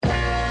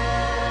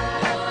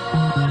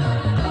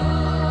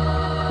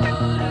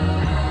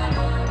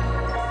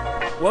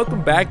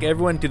Welcome back,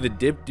 everyone, to the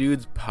Dip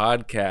Dudes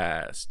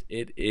podcast.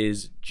 It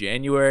is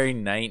January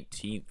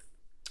 19th.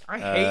 I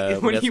hate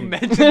it when you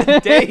mention the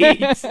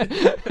dates.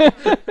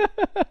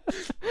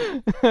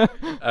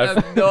 I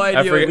have no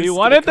idea. We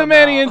wanted the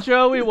Manny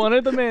intro.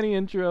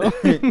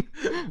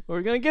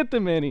 We're going to get the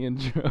Manny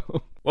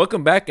intro.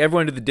 Welcome back,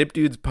 everyone, to the Dip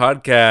Dudes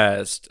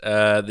podcast.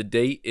 The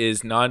date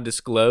is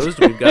non-disclosed.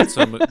 We've got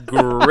some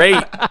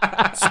great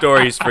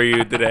stories for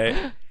you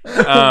today.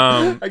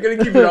 I gotta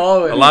keep it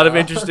all in. A lot of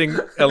interesting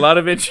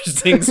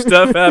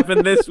stuff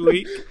happened this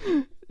week.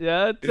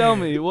 Yeah, tell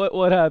me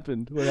what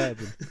happened. I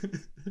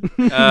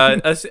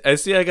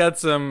see. I got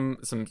some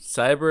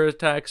cyber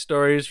attack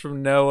stories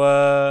from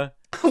Noah.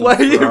 Why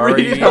are you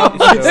reading all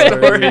my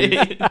stories?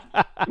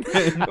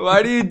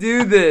 Why do you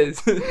do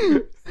this?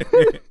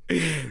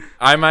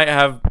 I might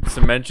have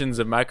some mentions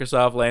of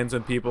Microsoft laying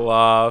some people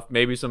off.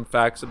 Maybe some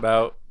facts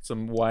about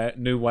some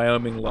new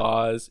Wyoming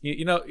laws.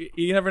 You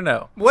never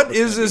know. What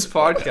is this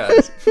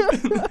podcast?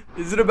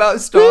 Is it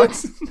about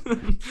stocks?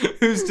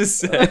 Who's to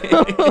say?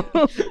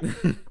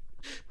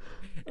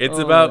 It's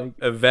about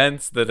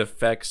events that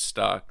affect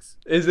stocks.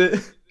 Is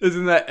it?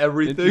 Isn't that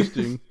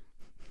everything?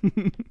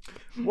 Interesting.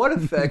 What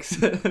affects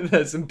the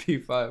S&P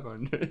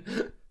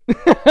 500?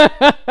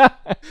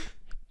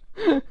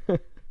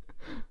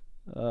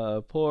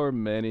 Poor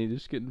Manny,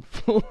 just getting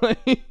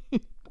flayed.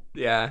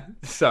 Yeah,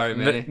 sorry,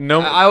 Manny.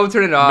 No, I will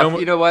turn it off. No,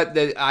 you know what?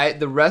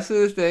 The rest of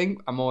the thing,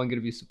 I'm only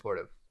gonna be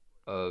supportive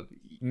of.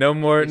 No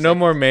more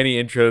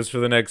Manny intros for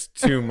the next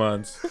 2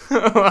 months.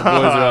 The boys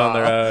are on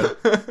their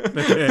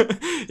own.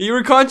 You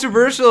were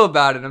controversial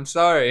about it. I'm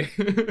sorry.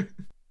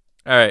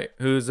 All right,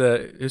 whose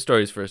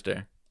stories first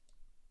there?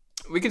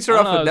 We can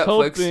start off with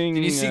Netflix. Hoping,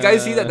 Did you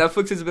guys see that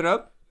Netflix has been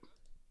up?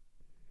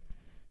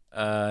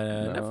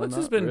 Netflix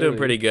has been really. doing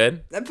pretty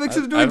good. Netflix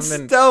is doing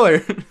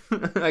stellar.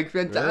 Like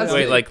fantastic.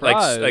 Wait,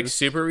 like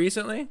super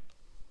recently?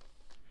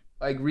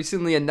 Like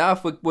recently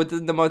enough,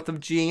 within the month of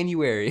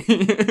January.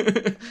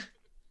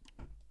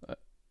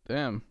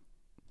 Damn.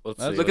 Look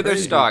at their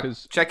stock.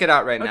 Check it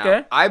out right now.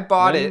 Okay. I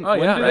bought it. When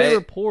did they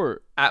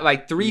report? At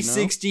like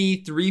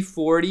 360,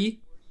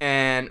 340.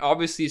 And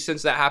obviously,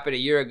 since that happened a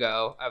year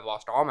ago, I've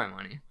lost all my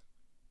money.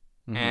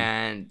 Mm-hmm.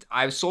 And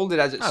I've sold it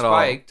as it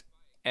spiked.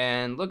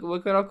 And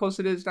look at how close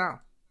it is now.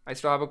 I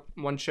still have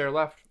one share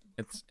left.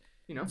 It's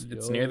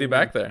nearly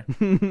back there.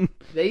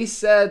 They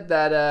said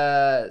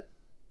that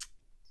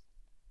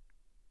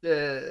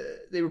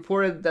they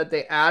reported that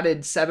they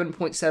added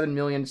 7.7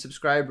 million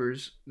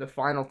subscribers the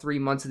final 3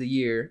 months of the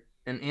year,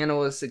 and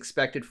analysts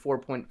expected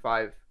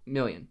 4.5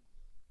 million,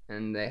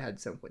 and they had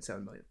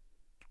 7.7 million.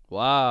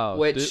 Wow.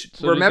 Which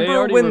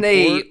remember when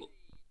they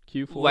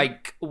Q4?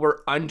 like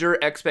were under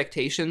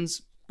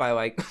expectations by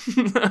like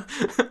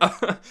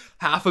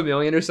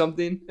 500,000 or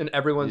something, and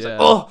everyone's like,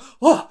 oh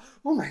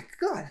my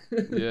god.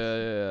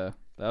 Yeah.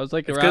 That was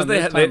like around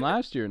this time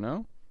last year,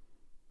 no?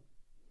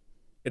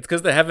 It's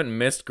because they haven't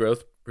missed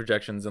growth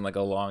projections in like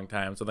a long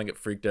time, so I think it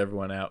freaked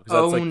everyone out.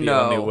 That's like the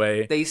only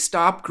way they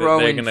stopped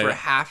growing for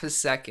half a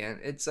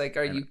second. It's like,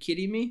 are you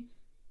kidding me?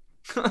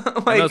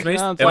 Like, why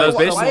can't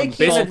a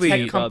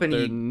tech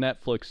company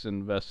Netflix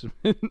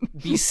investment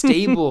be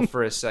stable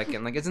for a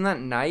second? Like, isn't that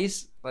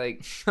nice? Like,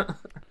 it's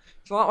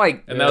not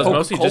like. And that was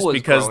mostly just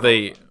because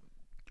they.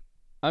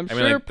 I'm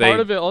sure part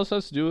of it also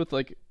has to do with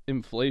like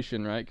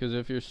inflation, right? Because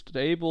if you're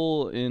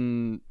stable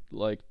in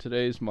like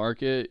today's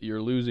market,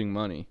 you're losing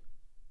money.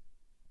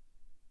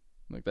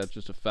 Like, that's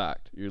just a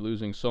fact. You're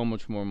losing so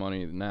much more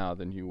money now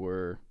than you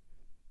were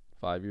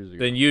 5 years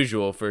ago. Than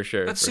usual, for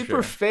sure. That's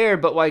super fair,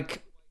 but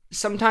like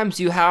sometimes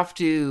you have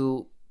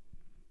to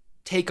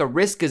take a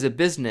risk as a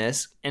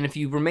business, and if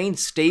you remain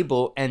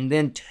stable and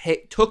then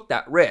took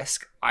that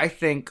risk, I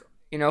think,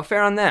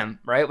 fair on them,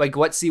 right? Like,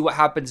 let's see what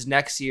happens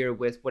next year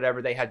with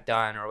whatever they had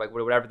done, or like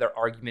whatever their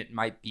argument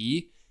might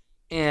be.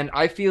 And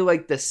I feel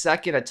like the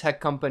second a tech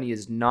company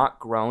is not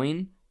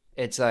growing,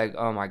 it's like,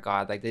 oh my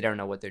God, like they don't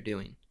know what they're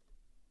doing.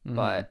 Mm-hmm.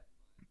 But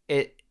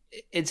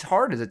it's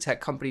hard as a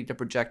tech company to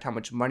project how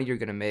much money you're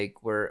going to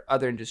make, where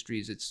other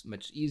industries it's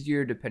much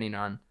easier depending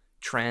on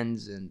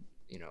trends and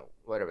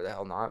whatever the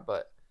hell not.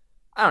 But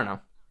I don't know.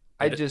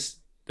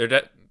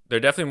 They're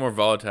definitely more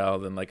volatile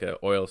than like an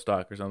oil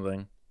stock or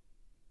something.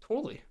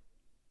 Totally.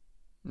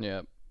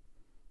 Yeah.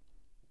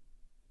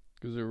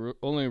 Because they're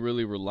only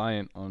really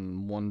reliant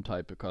on one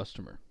type of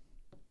customer.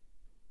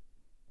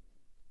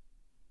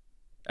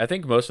 I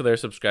think most of their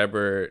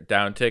subscriber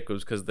downtick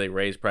was because they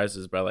raised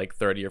prices by like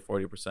 30 or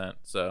 40%.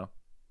 So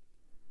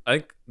I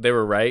think they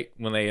were right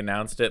when they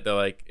announced it. They're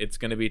like, it's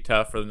going to be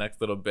tough for the next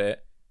little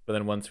bit. But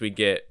then once we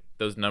get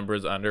those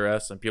numbers under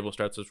us and people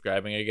start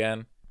subscribing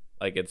again,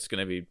 like it's going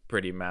to be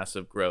pretty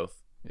massive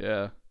growth.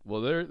 Yeah.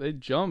 Well, they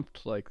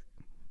jumped like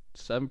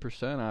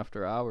 7%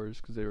 after hours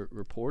because they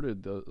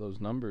reported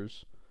those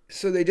numbers.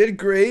 So they did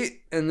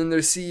great, and then their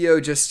CEO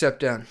just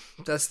stepped down.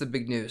 That's the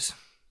big news.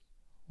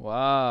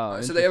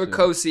 Wow. So they have a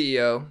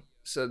co-CEO.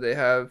 So they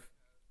have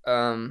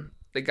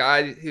the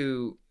guy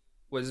who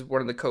was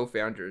one of the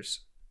co-founders,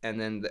 and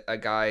then a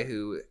guy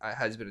who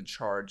has been in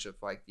charge of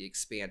like the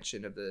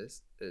expansion of the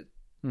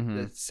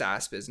the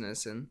SaaS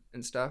business and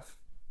stuff.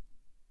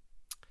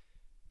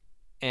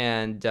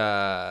 And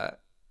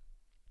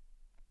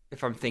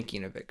if I'm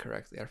thinking of it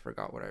correctly, I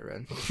forgot what I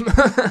read.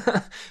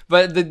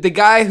 But the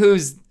guy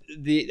who's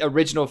the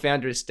original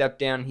founder stepped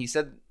down. He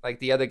said like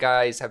the other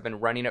guys have been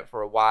running it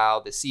for a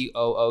while. The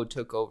COO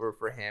took over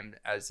for him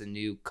as the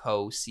new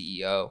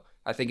co-CEO.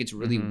 I think it's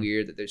really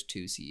weird that there's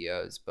two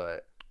CEOs,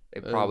 but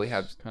they probably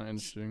have kind of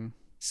interesting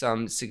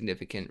some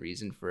significant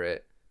reason for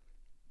it.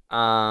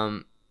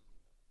 But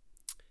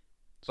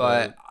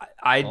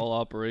I all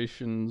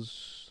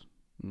operations.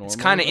 It's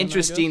kind of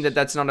interesting that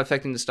that's not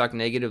affecting the stock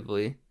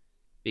negatively,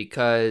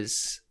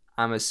 because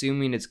I'm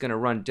assuming it's going to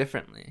run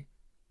differently.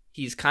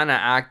 He's kind of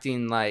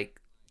acting like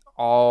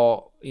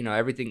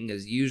everything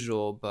as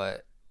usual,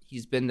 but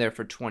he's been there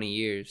for 20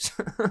 years.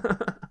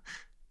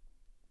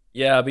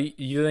 Yeah, but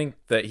you think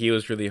that he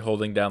was really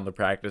holding down the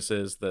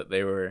practices that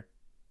they were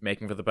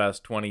making for the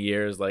past 20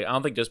 years? Like, I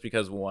don't think just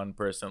because one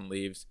person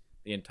leaves,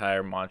 the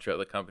entire mantra of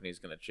the company is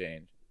going to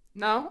change.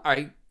 No,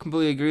 I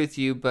completely agree with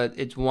you, but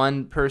it's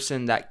one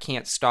person that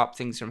can't stop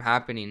things from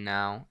happening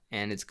now,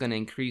 and it's going to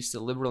increase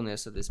the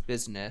liberalness of this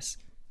business.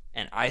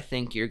 And I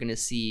think you're going to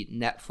see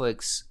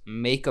Netflix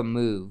make a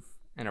move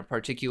in a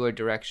particular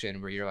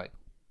direction where you're like,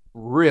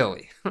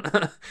 really?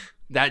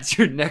 That's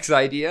your next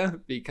idea?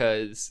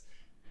 Because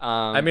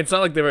I mean, it's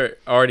not like they were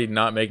already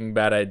not making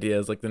bad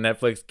ideas, like the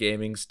Netflix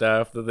gaming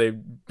stuff that they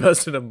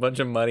busted a bunch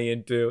of money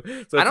into.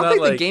 So I don't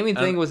think the gaming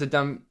thing was a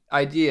dumb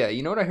idea.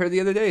 You know what I heard the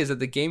other day is that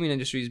the gaming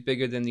industry is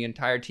bigger than the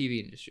entire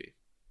TV industry.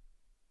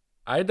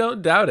 I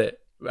don't doubt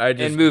it. I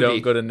just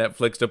don't go to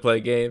Netflix to play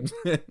games.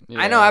 Yeah,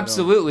 I know,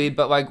 absolutely,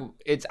 but like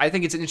I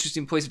think it's an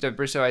interesting place to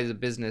diversify as a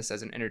business,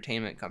 as an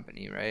entertainment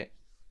company, right?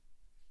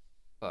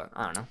 But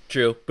I don't know.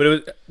 True,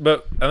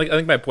 but I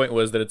think my point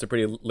was that it's a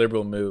pretty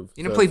liberal move.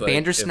 You know, play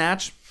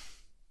Bandersnatch.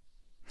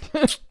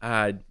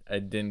 I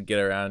didn't get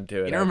around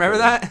to it. You don't remember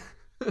that?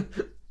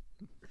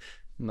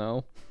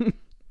 No.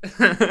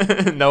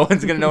 No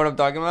one's gonna know what I'm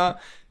talking about.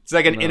 It's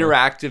like an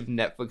interactive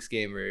Netflix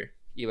game where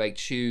you like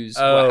choose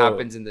what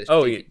happens in the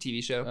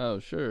TV show. Oh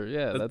sure,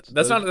 yeah.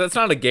 That's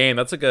not a game.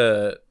 That's like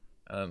I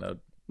don't know.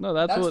 No,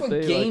 that's what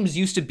games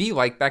used to be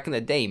like back in the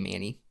day,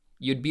 Manny.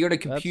 You'd be on a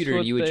computer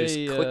and you would just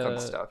click on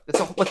stuff. That's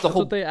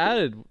what they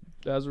added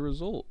as a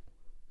result.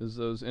 Is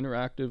those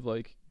interactive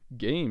like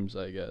games,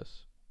 I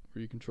guess,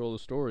 where you control the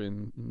story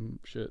and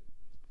shit.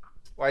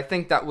 Well, I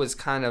think that was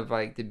kind of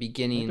like the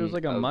beginning. There was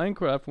like a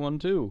Minecraft one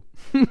too.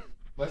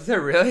 Was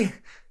there really?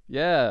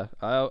 Yeah,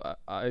 I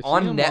see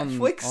on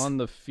Netflix on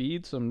the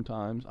feed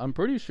sometimes. I'm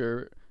pretty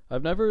sure.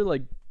 I've never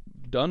like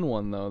done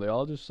one though. They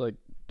all just like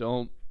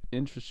don't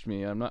interest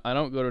me. I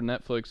don't go to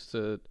Netflix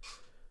to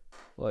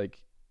like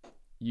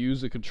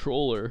use a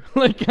controller.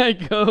 Like I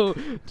go to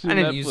I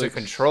didn't Netflix. use a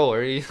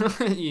controller. You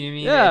mean?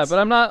 Yeah, but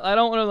I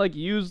don't want to like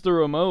use the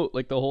remote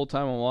like the whole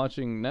time I'm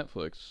watching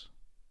Netflix.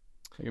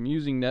 Like I'm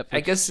using Netflix. I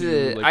guess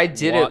to, like, I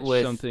did watch it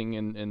with something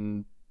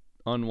and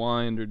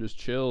unwind or just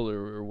chill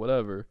or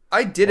whatever.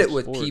 I did it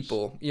with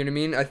people. You know what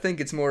I mean? I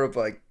think it's more of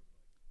like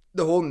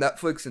the whole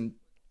Netflix and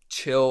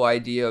chill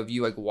idea of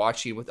you like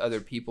watching with other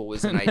people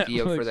was an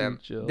idea for them.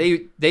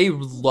 They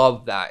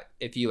love that.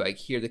 If you like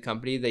hear the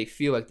company, they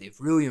feel like they've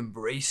really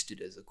embraced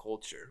it as a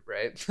culture,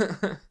 right?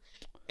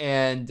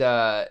 And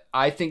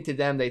I think to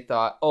them they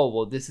thought, oh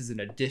well, this is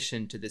an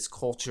addition to this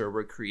culture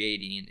we're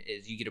creating.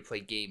 Is you get to play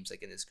games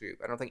like in this group.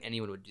 I don't think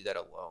anyone would do that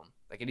alone.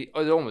 Like it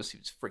almost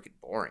seems freaking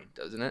boring,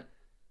 doesn't it?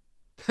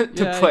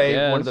 to play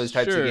one of those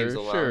types of games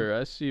alone. Sure,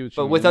 I see what you mean.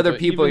 But with other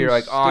people, you're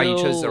like, oh, you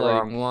chose the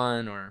wrong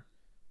one, or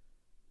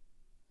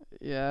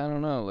yeah, I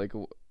don't know. Like,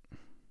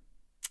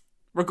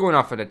 we're going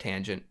off on a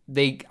tangent.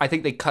 I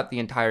think they cut the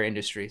entire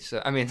industry.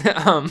 So I mean,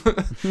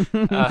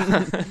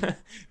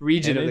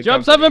 region of the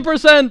jump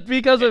 7%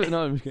 because of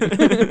no. I'm just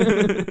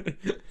kidding.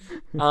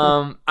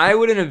 I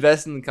wouldn't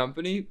invest in the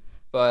company,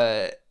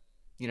 but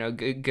you know,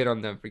 good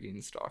on them for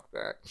getting stock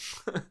back.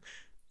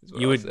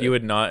 You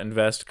would not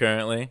invest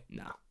currently?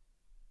 No.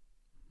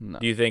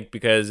 Do you think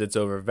because it's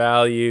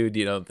overvalued?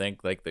 You don't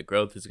think like the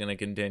growth is going to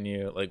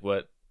continue? Like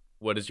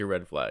what is your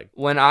red flag?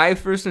 When I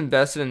first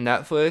invested in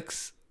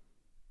Netflix,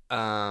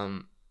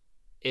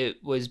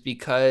 it was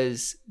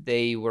because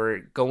they were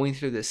going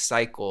through this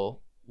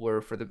cycle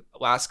where for the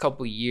last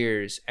couple of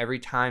years, every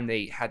time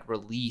they had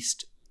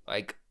released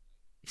like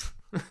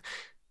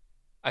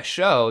a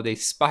show, they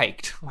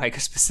spiked like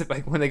a specific,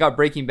 like when they got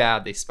Breaking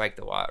Bad, they spiked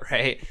a lot,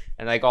 right?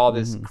 And like all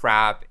this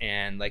crap,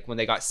 and like when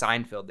they got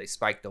Seinfeld, they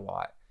spiked a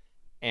lot.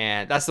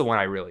 And that's the one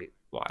I really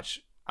watch.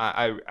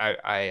 I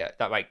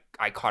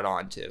caught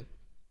on to.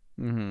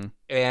 Mm-hmm.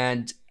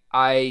 And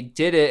I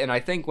did it, and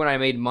I think when I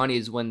made money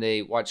is when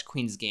they watched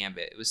Queen's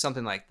Gambit. It was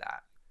something like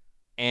that.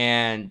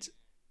 And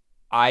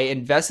I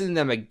invested in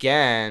them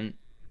again,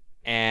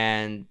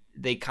 and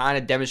they kind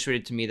of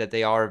demonstrated to me that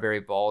they are a very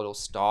volatile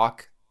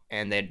stock,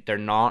 and they're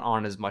not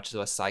on as much of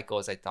a cycle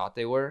as I thought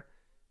they were.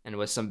 And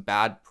with some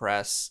bad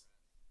press,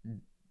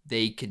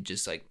 they could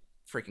just like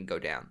freaking go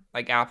down.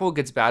 Like Apple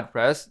gets bad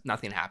press,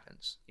 nothing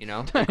happens.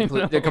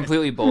 They're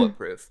completely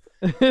bulletproof.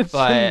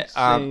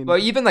 But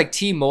even like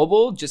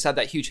T-Mobile just had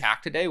that huge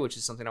hack today, which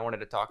is something I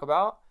wanted to talk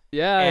about.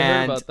 Yeah, I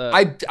heard about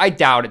that. I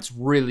doubt it's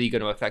really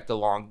going to affect the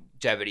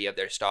longevity of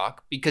their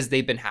stock because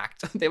they've been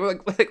hacked. They were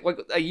like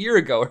a year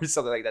ago or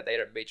something like that. They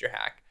had a major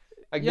hack.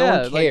 Like no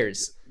one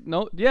cares.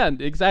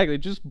 Exactly. It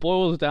just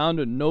boils down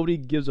to nobody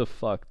gives a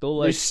fuck.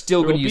 They're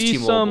still going to use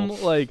T-Mobile. Some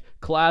like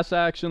class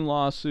action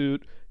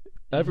lawsuit.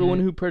 Everyone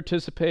who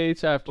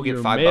participates after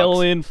your $5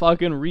 mail-in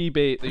fucking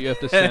rebate that you have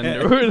to send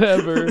or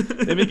whatever.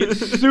 They make it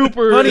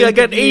super. Honey, I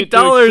got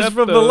 $8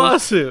 from the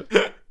lawsuit.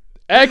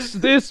 X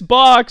this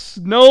box,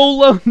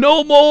 no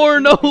more,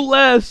 no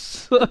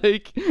less.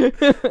 Like,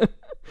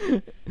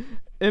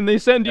 and they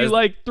send you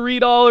like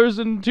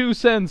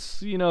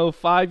 $3.02.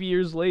 5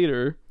 years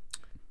later.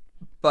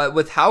 But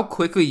with how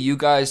quickly you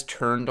guys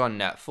turned on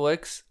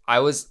Netflix,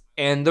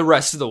 and the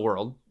rest of the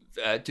world,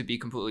 to be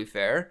completely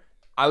fair,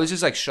 I was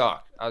just like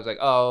shocked. I was like,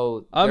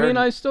 oh.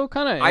 I still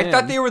kind of. I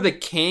thought they were the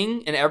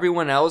king, and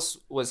everyone else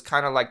was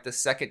kind of like the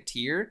second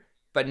tier.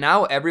 But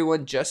now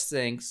everyone just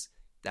thinks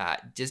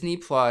that Disney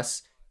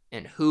Plus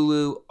and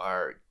Hulu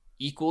are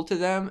equal to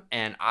them,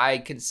 and I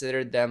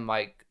considered them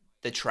like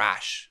the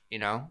trash.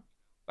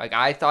 Like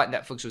I thought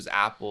Netflix was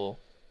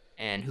Apple,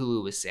 and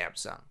Hulu was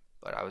Samsung.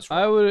 But I was wrong.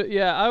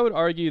 I would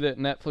argue that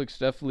Netflix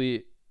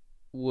definitely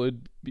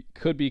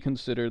could be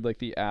considered like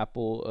the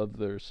Apple of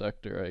their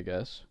sector, I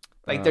guess.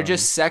 Like they're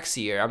just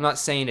sexier. I'm not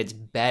saying it's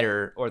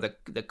better or the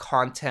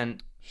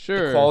content,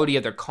 sure, the quality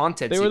of their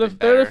content. They're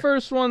the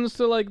first ones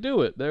to like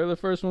do it. They're the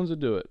first ones to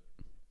do it.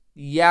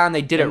 Yeah, and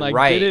they did it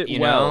right. Did it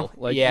well.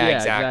 Like, yeah,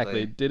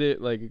 exactly. Did it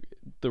like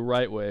the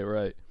right way,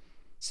 right?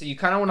 So you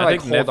kind of want to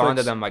like hold on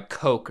to them like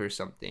Coke or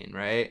something,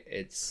 right?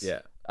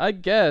 I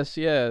guess,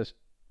 yes.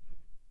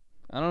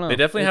 I don't know. They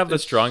definitely have the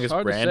strongest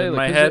brand in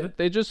my head.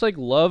 They just like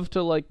love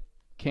to like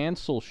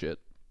cancel shit.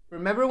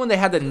 Remember when they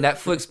had the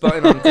Netflix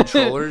button on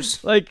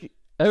controllers? Like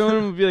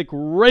everyone would be like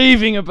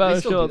raving about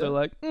a show. They're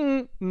like,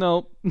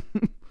 nope.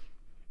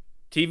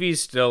 TVs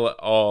still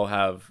all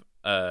have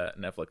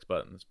Netflix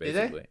buttons,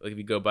 basically. Like if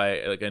you go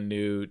buy like a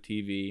new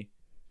TV,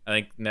 I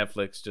think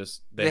Netflix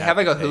just they have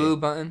like a Hulu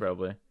button,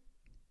 probably.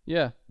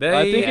 Yeah,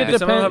 I think it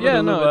depends.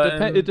 Yeah, no,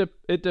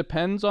 it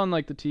depends on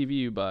like the TV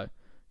you buy,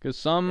 because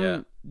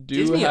some do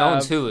Disney have,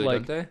 owns Hulu,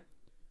 like, don't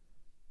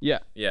they?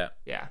 Yeah.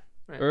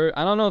 Right. Or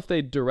I don't know if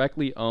they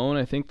directly own.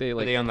 I think they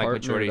like they own like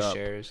majority up.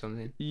 share or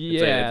something.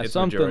 Yeah, it's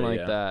something majority,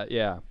 like that.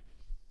 Yeah.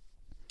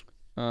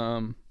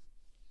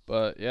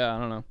 But yeah, I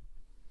don't know.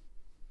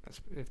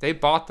 If they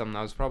bought them,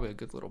 that was probably a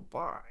good little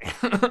buy.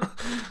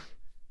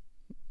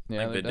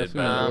 Yeah, they did.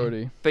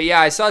 But yeah,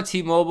 I saw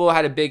T-Mobile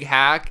had a big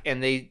hack,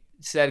 and they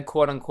said,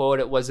 "quote unquote,"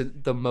 it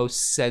wasn't the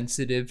most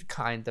sensitive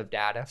kind of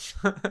data.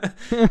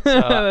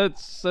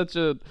 That's such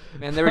a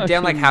man. They were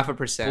down like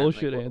 0.5%.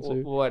 Bullshit answer.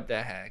 What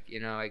the heck?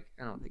 Like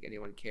I don't think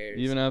anyone cares.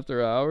 Even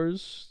after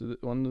hours,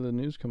 when did the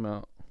news come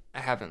out? I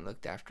haven't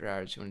looked after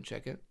hours. You want to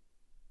check it,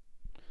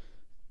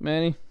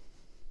 Manny?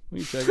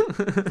 We check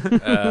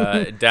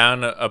it.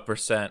 Down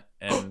 1%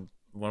 and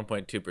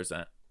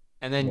 1.2%.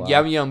 And then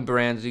Yum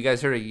Brands. You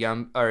guys heard of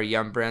Yum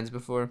Brands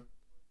before?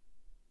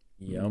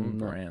 Yum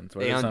Brands.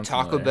 They own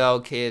Taco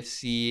Bell,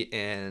 KFC,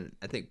 and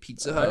I think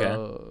Pizza Hut.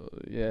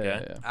 Okay.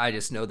 Yeah. I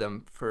just know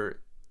them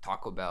for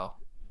Taco Bell.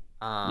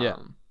 Yeah.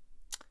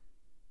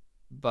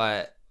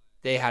 But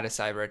they had a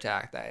cyber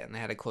attack and they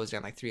had to close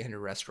down like 300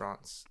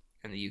 restaurants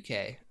in the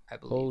UK, I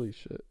believe. Holy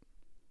shit.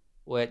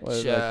 Which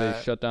like they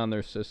shut down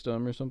their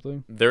system or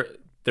something? They're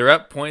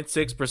up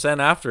 0.6%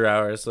 after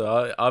hours,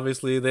 so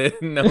obviously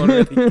no one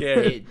really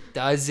cares. It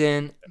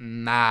doesn't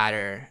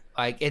matter.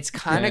 Like it's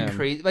kind of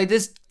crazy. Like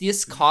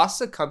this costs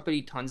a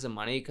company tons of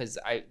money because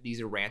these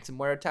are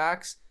ransomware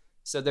attacks.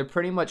 So they're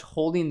pretty much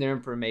holding their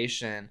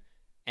information,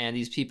 and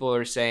these people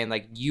are saying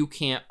like you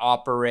can't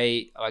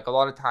operate. Like a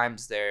lot of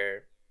times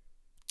I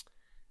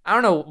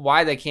don't know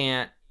why they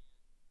can't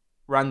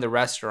run the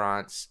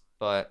restaurants,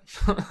 but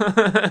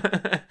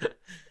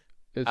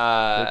they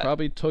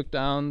probably took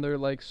down their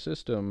like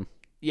system.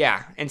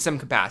 Yeah, in some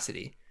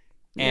capacity.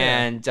 Yeah.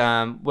 And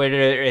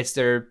whether it's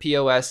their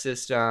POS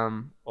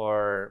system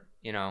or,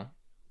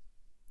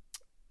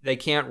 they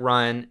can't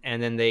run,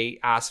 and then they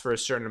ask for a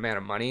certain amount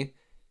of money.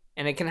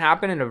 And it can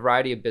happen in a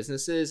variety of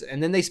businesses,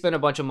 and then they spend a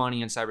bunch of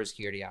money on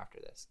cybersecurity after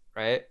this,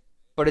 right?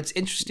 But it's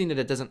interesting that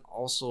it doesn't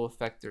also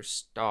affect their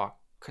stock,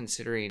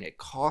 considering it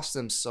costs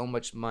them so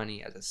much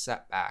money as a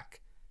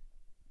setback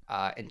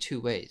in two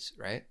ways,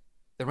 right?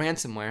 The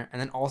ransomware, and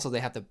then also they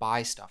have to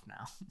buy stuff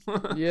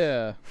now.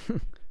 Yeah.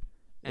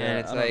 And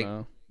it's like,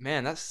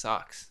 man, that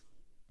sucks.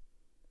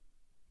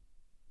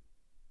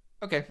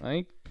 Okay. I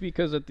think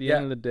because at the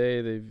end of the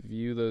day, they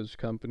view those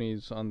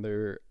companies on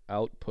their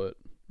output,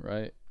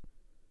 right?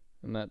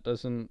 And that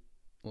doesn't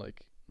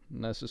like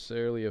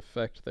necessarily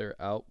affect their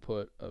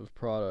output of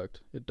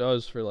product. It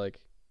does for like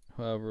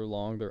however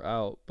long they're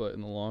out, but in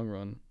the long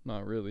run,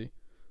 not really.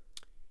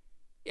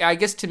 Yeah, I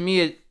guess to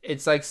me,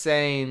 it's like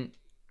saying,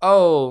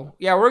 oh,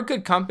 yeah, we're a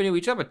good company.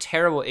 We just have a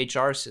terrible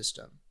HR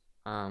system.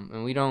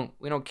 and we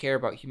don't care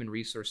about human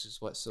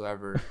resources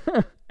whatsoever.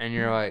 And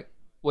you're like,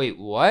 wait,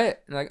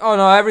 what? And like, oh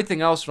no,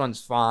 everything else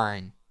runs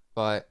fine,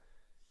 but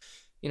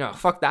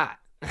fuck that.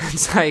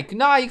 It's like,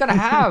 no, you gotta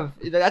have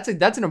that's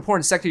an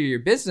important sector of your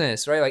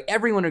business, right? Like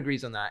everyone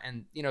agrees on that,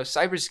 and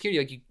cybersecurity,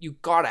 like you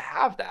gotta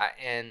have that.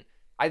 And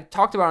I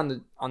talked about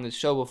on the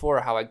show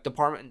before how like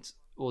departments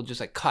will just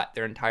like cut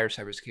their entire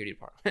cybersecurity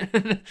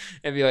department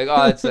and be like,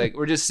 oh, it's like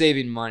we're just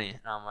saving money.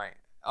 And I'm like,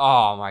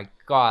 oh my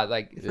god,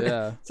 like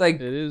yeah, it's like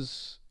it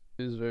is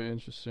very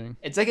interesting.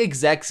 It's like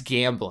execs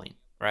gambling,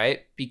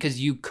 right? Because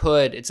you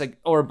could, it's like,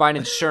 or buying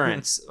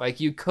insurance,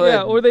 like you could,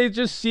 yeah, or they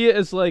just see it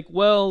as like,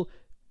 well,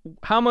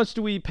 how much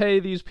do we pay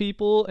these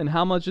people, and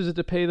how much is it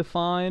to pay the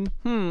fine?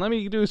 Let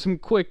me do some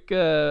quick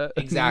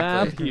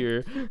math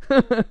here.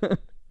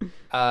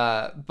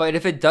 But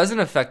if it doesn't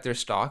affect their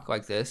stock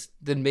like this,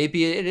 then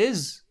maybe it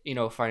is,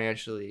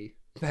 financially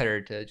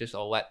better to just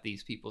let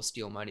these people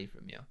steal money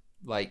from you,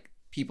 like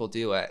people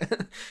do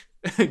at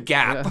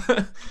Gap.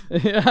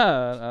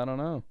 Yeah, I don't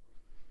know.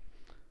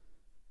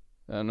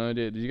 I have no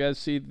idea. Did you guys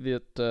see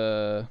that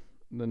the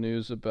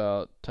news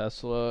about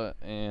Tesla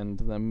and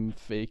them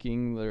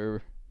faking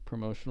their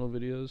promotional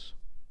videos?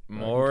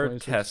 More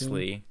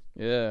Tesla.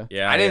 Yeah.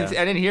 I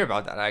didn't hear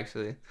about that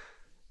actually.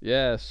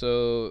 Yeah,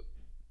 so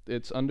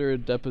it's under a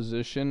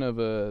deposition of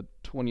a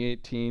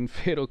 2018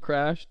 fatal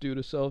crash due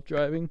to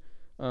self-driving.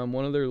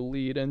 One of their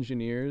lead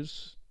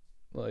engineers,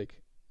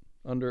 like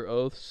under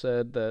oath,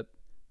 said that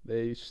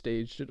they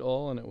staged it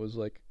all and it was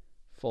like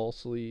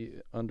falsely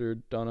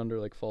done under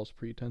like false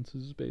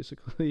pretenses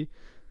basically.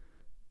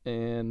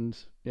 And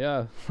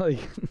yeah, like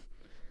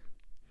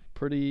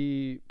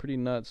pretty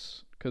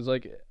nuts, because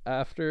like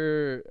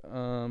after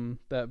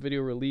that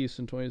video release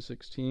in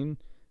 2016,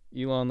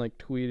 Elon like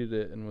tweeted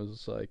it and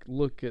was like,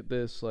 look at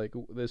this, like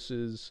this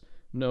is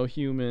no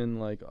human,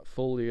 like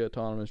fully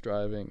autonomous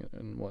driving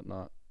and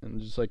whatnot, and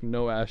just like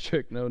no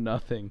asterisk, no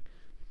nothing.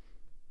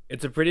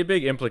 It's a pretty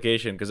big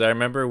implication, because I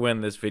remember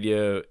when this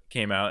video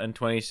came out in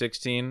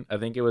 2016, I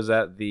think it was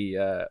at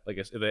the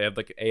they have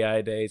like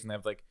AI days and they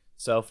have like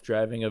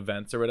self-driving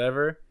events or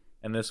whatever,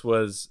 and this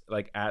was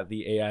like at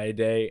the AI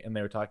day, and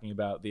they were talking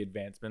about the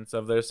advancements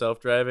of their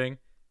self-driving,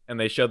 and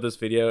they showed this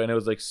video, and it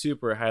was like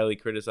super highly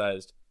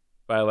criticized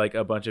by like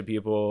a bunch of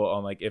people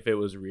on like if it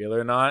was real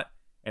or not,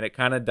 and it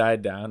kind of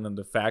died down, and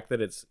the fact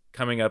that it's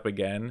coming up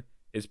again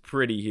is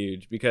pretty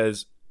huge,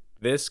 because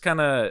this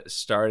kind of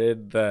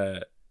started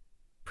the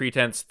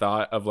pretense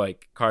thought of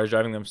like cars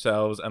driving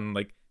themselves and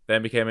like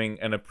them becoming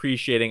an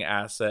appreciating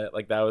asset,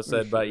 like that was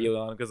said by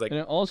Elon, because like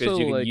also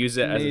you can like use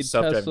it as a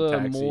self-driving Tesla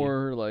taxi.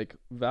 More like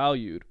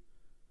valued,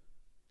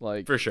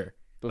 like for sure.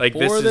 Before like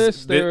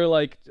they were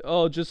like,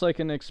 oh, just like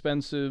an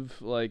expensive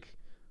like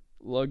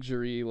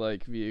luxury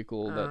like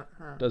vehicle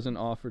that doesn't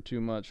offer too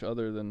much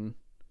other than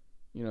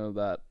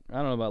that, I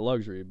don't know about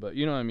luxury, but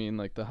you know what I mean,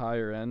 like the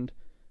higher end.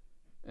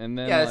 And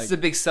then it's a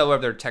big seller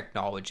of their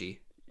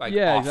technology. Like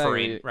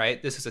offering, exactly.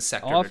 Right? This is a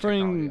sector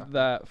offering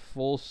that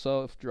full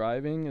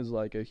self-driving is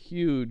like a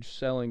huge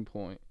selling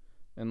point,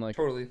 and like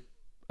totally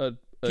a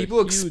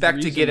people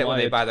expect to get it when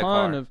they buy the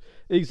car.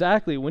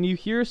 Exactly. When you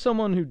hear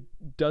someone who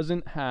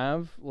doesn't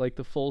have like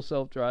the full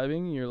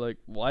self-driving, you're like,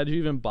 why did you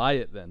even buy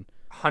it then?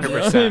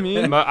 100%. I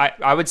mean,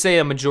 I would say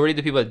a majority of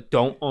the people that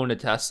don't own a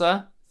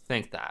Tesla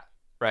think that,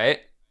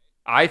 right?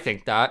 I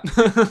think that.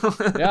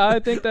 Yeah, I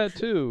think that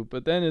too.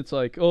 But then it's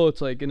like, oh,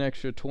 it's like an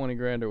extra 20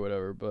 grand or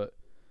whatever. But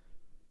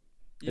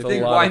you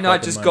think, why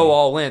not just go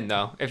all in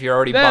though? If you're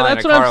already buying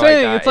that's a what car I'm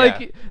saying. like It's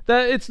like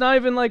that. It's not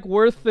even like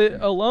worth it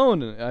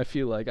alone. I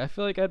feel like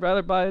I'd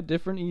rather buy a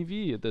different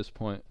EV at this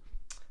point.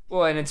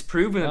 Well, and it's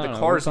proven that the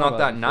car is not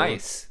that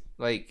nice.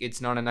 Like it's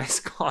not a nice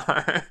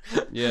car.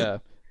 Yeah.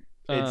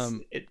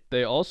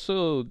 They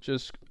also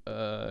just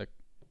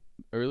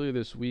earlier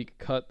this week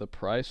cut the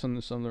price on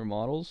some of their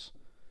models,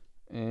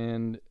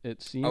 and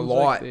it seems a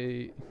lot.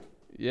 Like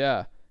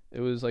it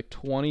was like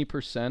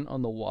 20%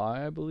 on the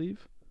Y, I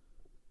believe.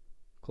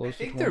 I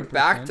think they're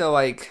back to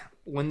like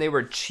when they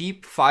were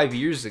cheap 5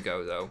 years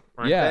ago, though.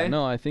 Aren't they?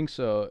 No, I think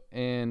so,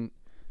 and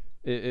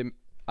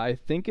I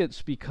think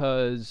it's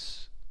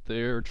because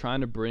they're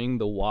trying to bring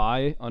the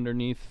Y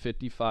underneath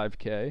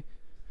 55K,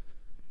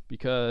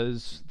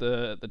 because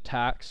the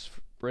tax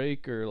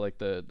break or like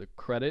the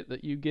credit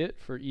that you get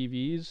for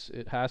EVs,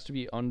 it has to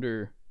be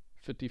under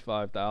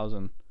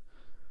 55,000.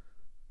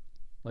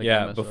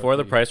 Like before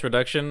the price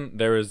reduction,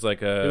 there was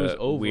like a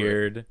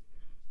weird.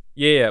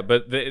 Yeah,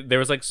 but there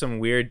was like some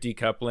weird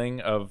decoupling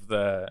of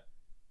the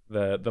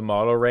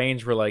model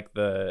range, where like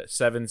the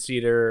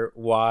 7-seater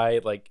Y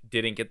like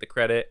didn't get the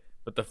credit,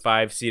 but the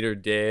 5-seater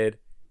did,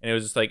 and it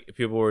was just like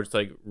people were just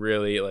like,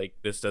 really, like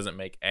this doesn't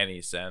make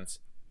any sense.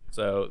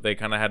 So they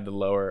kind of had to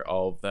lower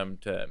all of them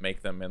to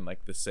make them in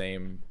like the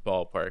same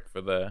ballpark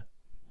for the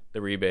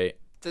rebate.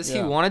 Does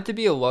he want it to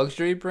be a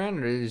luxury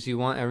brand, or does he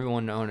want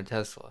everyone to own a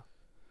Tesla?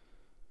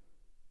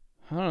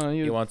 I don't know.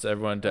 He wants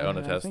everyone to own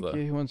a Tesla. I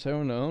think he wants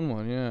everyone to own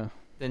one, yeah.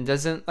 Then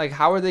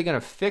how are they going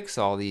to fix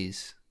all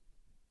these?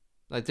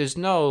 Like, there's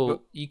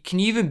no... can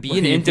you even be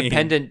an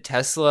independent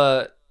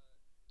Tesla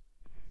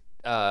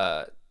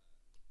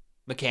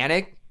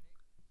mechanic?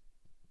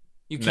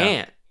 You No.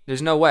 can't.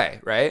 There's no way,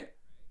 right?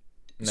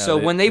 No, So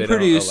when they don't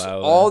produce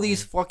allow all that.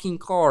 these fucking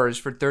cars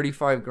for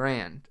 35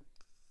 grand,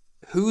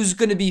 who's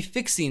going to be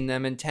fixing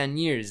them in 10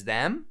 years?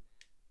 Them?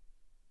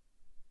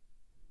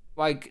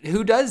 Like,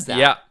 who does that?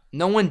 Yeah.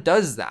 No one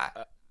does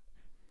that.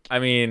 I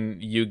mean,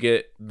 you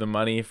get the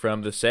money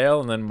from the sale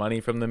and then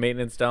money from the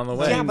maintenance down the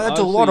way. Yeah, but that's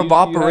a Honestly, lot of you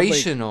have, like,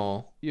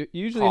 operational. You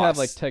usually have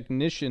like costs.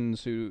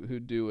 technicians who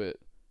do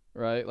it,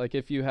 right? Like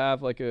if you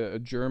have like a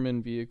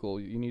German vehicle,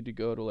 you need to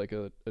go to like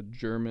a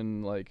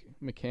German like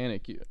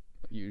mechanic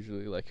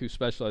usually, like who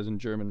specialize in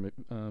German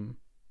Not a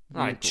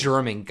vehicles.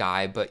 German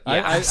guy, but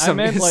yeah. I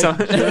meant like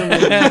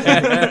German.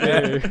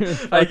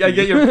 I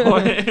get your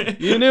point.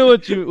 You knew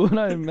what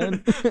I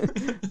meant.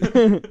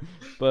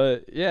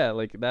 But yeah,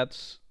 like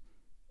that's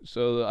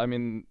so. I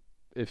mean,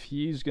 if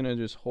he's gonna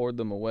just hoard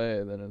them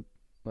away, then it,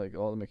 like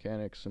all the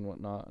mechanics and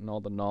whatnot and all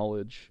the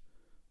knowledge,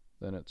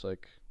 then it's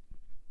like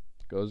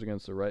goes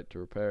against the right to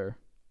repair.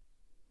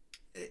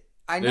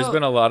 I know. There's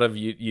been a lot of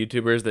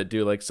YouTubers that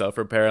do like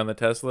self-repair on the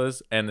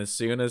Teslas, and as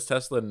soon as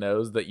Tesla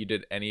knows that you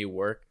did any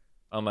work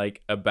on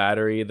like a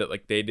battery that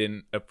like they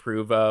didn't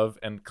approve of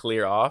and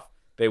clear off,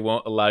 they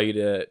won't allow you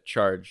to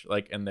charge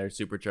like in their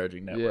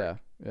supercharging network.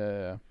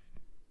 Yeah.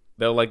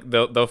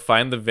 They'll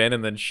find the VIN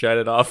and then shut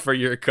it off for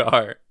your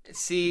car.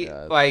 See,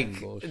 Yeah, it's like,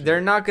 some bullshit.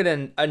 they're not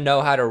going to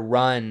know how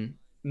to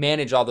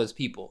manage all those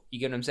people. You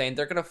get what I'm saying?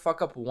 They're going to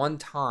fuck up one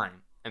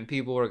time, and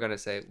people are going to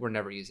say, we're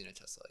never using a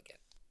Tesla again.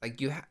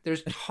 Like,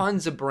 there's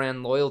tons of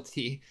brand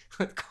loyalty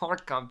with car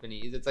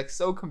companies. It's, like,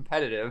 so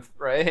competitive,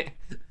 right?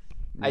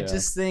 I Yeah.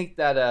 just think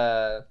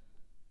that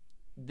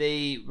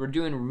they were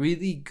doing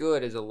really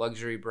good as a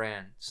luxury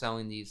brand,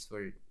 selling these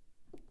for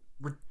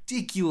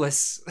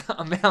ridiculous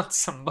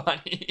amounts of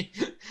money.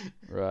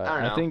 Right. I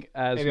don't know. I think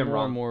as Maybe I'm more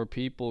wrong. and more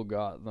people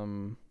got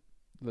them,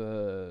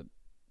 the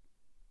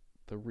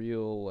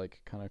real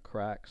like kind of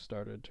cracks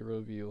started to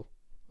reveal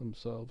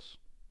themselves.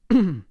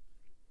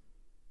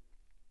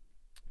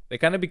 They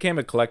kind of became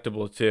a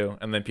collectible too,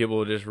 and then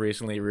people just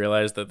recently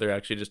realized that they're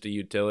actually just a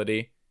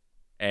utility,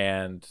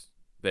 and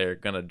they're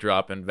gonna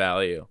drop in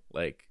value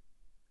like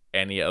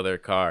any other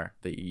car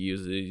that you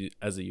use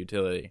as a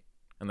utility,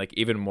 and like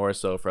even more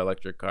so for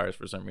electric cars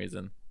for some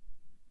reason.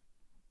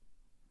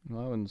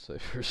 Well, I wouldn't say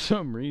for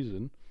some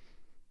reason.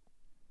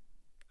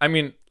 I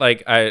mean,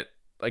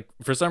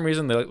 for some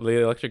reason the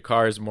electric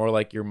car is more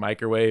like your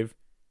microwave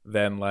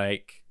than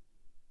like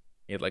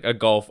a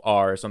Golf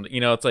R or something.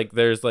 You know, it's like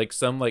there's like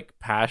some like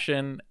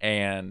passion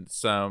and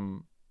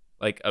some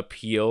like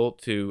appeal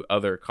to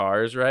other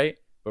cars, right?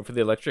 But for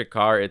the electric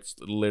car, it's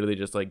literally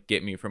just like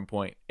get me from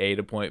point A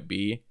to point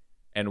B.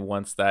 And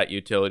once that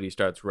utility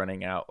starts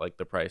running out, like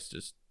the price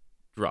just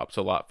drops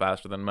a lot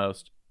faster than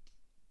most.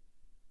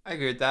 I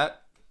agree with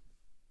that.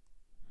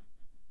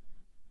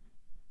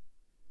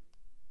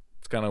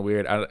 It's kind of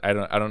weird. I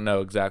don't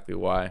know exactly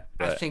why. I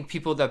But think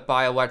people that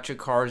buy electric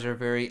cars are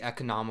very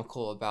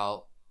economical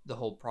about the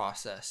whole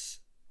process.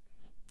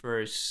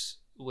 Versus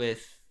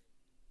with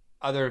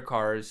other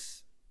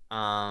cars,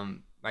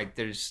 like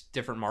there's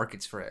different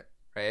markets for it,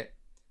 right?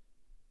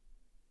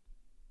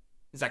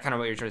 Is that kind of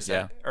what you're trying to say,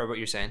 Yeah. or what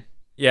you're saying?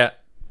 yeah,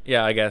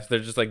 I guess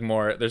there's just like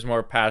there's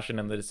more passion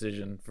in the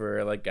decision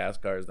for like gas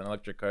cars than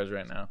electric cars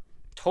right now.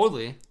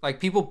 Totally. Like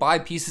people buy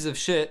pieces of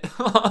shit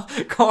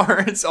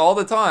cars all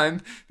the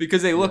time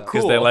because they look Yeah.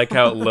 cool. Because they like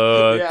how it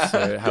looks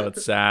Yeah. or how it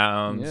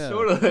sounds. Yeah.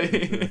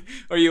 Totally.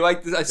 Or you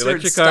like a certain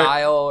electric car-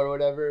 style or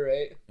whatever,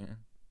 right?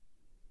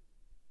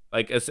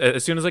 Like as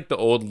soon as like the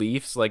old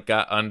Leafs like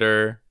got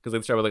under, because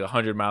they start with like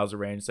 100 miles of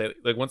range. Say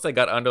like once they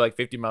got under like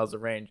 50 miles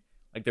of range,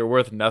 like they're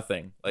worth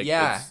nothing. Like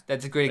yeah, it's-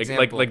 that's a great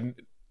like, example.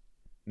 like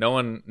no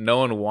one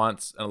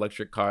wants an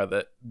electric car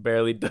that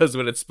barely does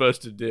what it's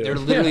supposed to do. They're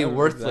literally Yeah,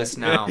 worthless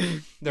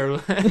exactly. now.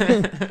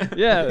 They're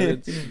Yeah,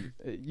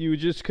 you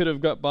just could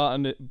have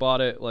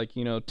bought it like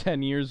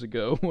 10 years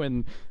ago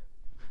when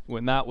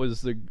that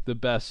was the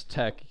best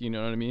tech. You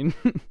know what I mean?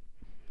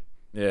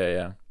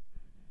 yeah.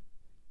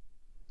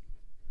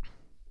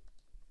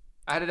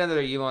 I had another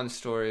Elon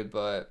story,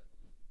 but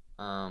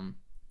I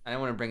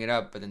didn't want to bring it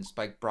up. But then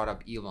Spike brought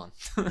up Elon.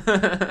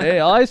 Hey,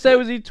 all I said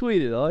was he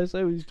tweeted.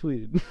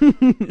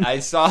 I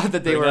saw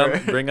that they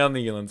bring on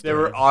the Elon they story.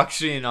 were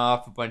auctioning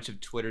off a bunch of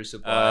Twitter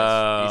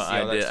supplies. You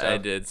see all that I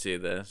stuff? did see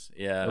this.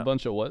 Yeah. A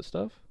bunch of what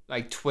stuff?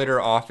 Like Twitter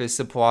office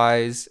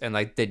supplies and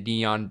like the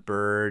neon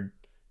bird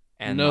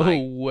and No like,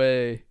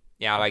 way,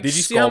 yeah, like Did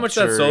you see how much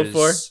that sold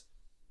for? sculptures.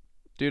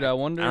 dude. I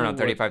wonder. I don't know, what,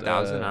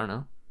 35,000. I don't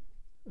know.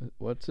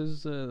 What's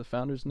his the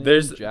founder's name?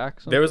 There's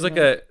Jack. there was like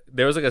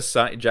something? a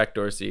sign, Jack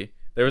Dorsey.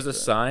 There was a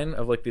sign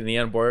of like the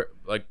neon bird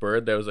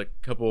that was like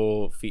a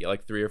couple feet,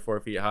 like 3 or 4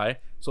 feet high,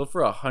 sold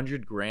for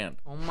 $100,000.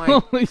 Oh my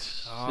Holy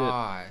shit!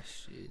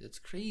 gosh, dude, that's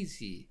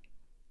crazy.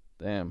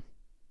 Damn.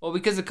 Well,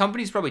 because the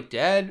company's probably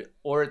dead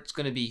or it's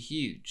gonna be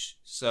huge.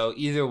 So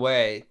either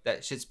way,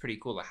 that shit's pretty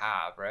cool to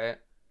have, right?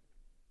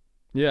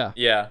 Yeah.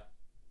 Yeah.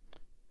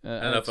 I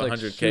don't know if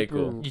 100K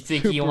cool. You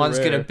think Elon's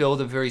going to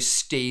build a very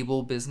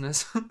stable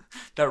business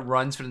that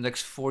runs for the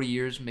next 40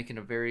 years, making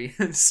a very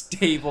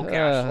stable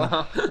cash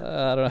flow?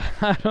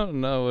 I don't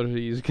know what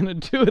he's going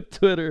to do with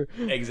Twitter.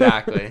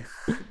 Exactly.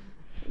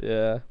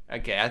 Yeah.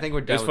 Okay, I think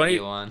we're done with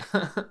Elon.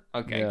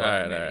 Okay. Yeah.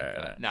 All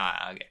right.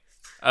 Nah, okay.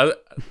 I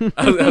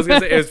was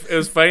going to say, it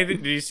was funny.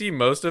 Did you see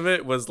most of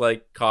it was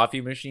like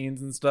coffee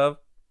machines and stuff?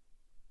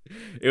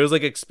 It was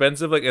like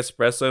expensive like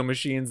espresso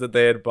machines that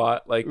they had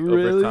bought like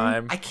over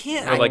time. I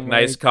can't. Or like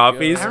nice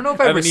coffees. I don't know if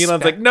I and then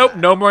Elon's like, nope,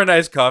 no more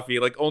nice coffee.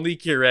 Like only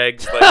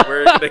Keurigs. Like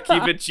we're gonna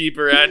keep it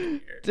cheaper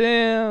and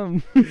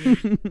damn.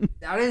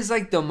 That is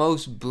like the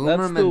most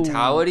boomer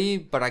mentality,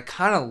 but I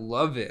kind of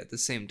love it at the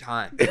same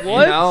time.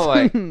 What? You know,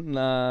 like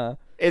nah.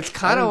 It's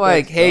kind of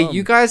like, hey,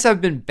 you guys have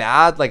been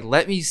bad. Like,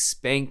 let me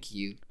spank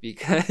you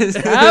because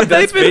have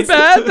they been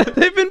bad?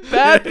 They've been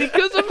bad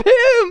because of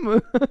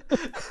him.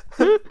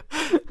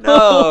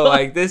 No,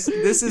 like this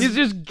is he's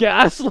just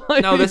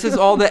gaslighting. No, this is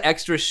all the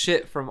extra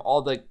shit from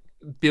all the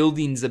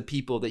buildings of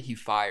people that he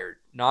fired.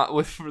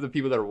 Not for the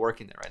people that are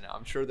working there right now.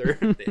 I'm sure they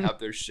have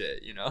their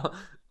shit, you know.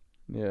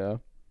 Yeah.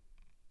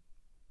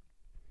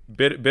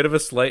 Bit of a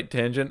slight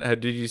tangent.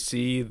 Did you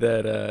see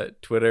that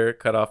Twitter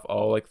cut off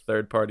all like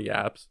third-party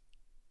apps?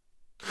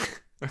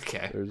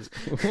 Okay.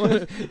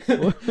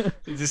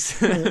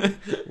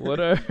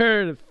 What are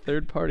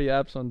third-party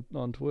apps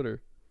on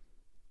Twitter?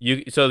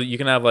 You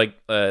can have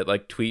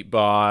like tweet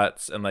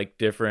bots and like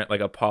different, like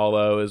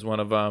Apollo is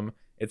one of them.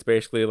 It's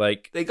basically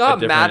like they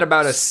got mad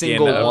about a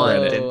single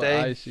one, didn't they?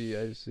 I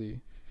see.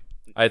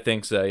 I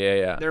think so.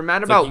 Yeah. They're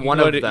mad about one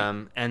of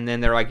them, and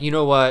then they're like, you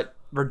know what?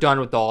 We're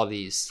done with all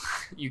these.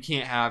 You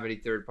can't have any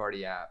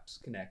third-party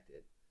apps connected.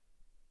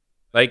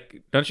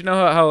 Like, don't you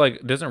know how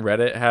like doesn't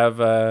Reddit have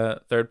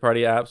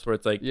third-party apps where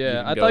it's like?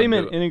 Yeah, I thought you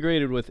meant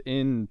integrated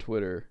within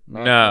Twitter.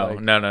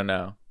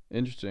 No.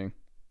 Interesting.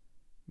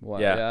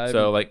 Why? Yeah. I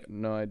so like,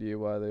 no idea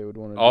why they would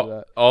want to do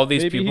that. All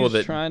these Maybe people he's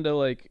that trying to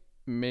like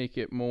make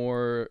it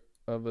more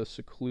of a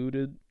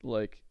secluded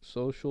like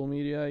social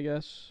media, I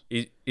guess.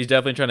 He's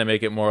definitely trying to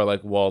make it more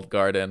like walled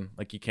garden.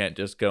 Like you can't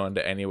just go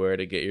into anywhere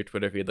to get your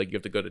Twitter feed. Like you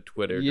have to go to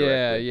Twitter.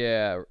 Directly.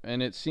 Yeah,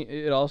 and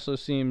it also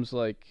seems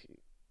like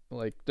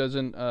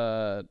doesn't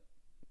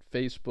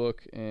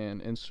Facebook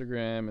and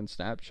Instagram and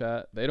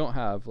Snapchat, they don't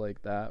have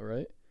like that,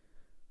 right?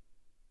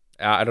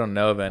 I don't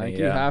know of any. Like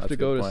you have to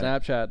go to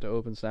Snapchat to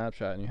open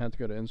Snapchat, and you have to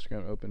go to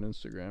Instagram to open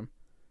Instagram.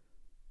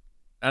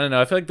 I don't know.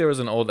 I feel like there was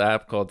an old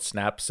app called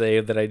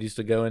SnapSave that I used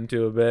to go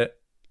into a bit.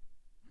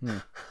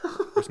 For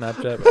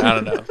Snapchat, but I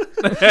don't know.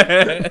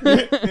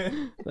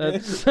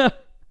 That's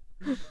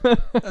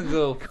a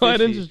little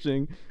quite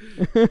interesting.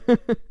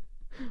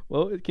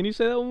 Well, can you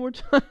say that one more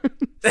time?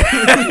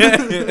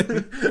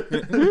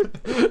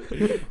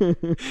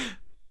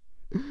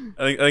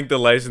 I think the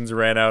license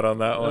ran out on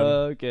that one.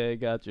 Okay,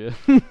 gotcha.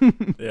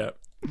 Yeah.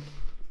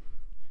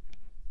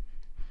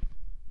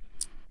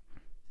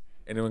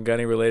 Anyone got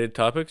any related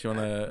topics? You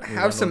want to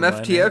have some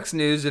FTX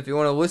news if you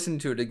want to listen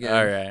to it again?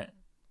 All right.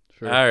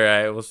 Sure. All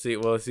right. We'll see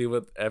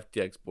what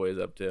FTX boy is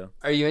up to.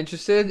 Are you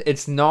interested?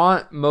 It's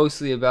not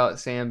mostly about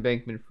Sam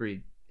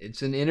Bankman-Fried.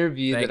 It's an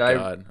interview that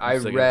I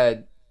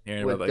read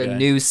with the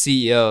new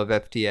CEO of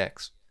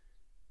FTX.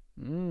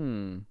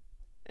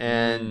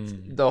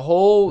 And the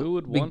whole who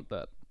would want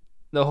that?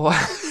 The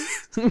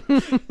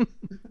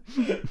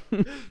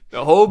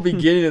whole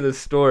beginning of the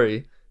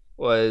story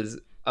was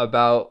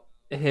about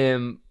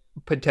him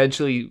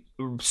potentially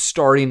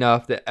starting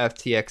up the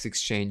FTX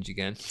exchange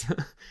again.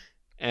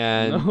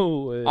 And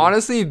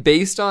honestly,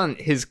 based on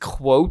his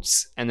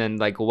quotes and then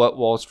like what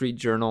Wall Street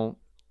Journal,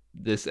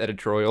 this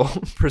editorial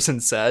person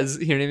says,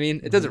 you know what I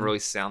mean? It doesn't really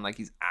sound like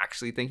he's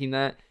actually thinking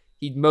that.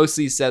 He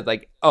mostly said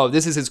like, oh,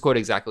 this is his quote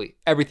exactly.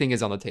 Everything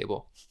is on the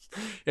table.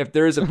 If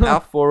there is a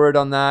path forward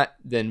on that,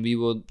 then we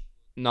will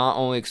not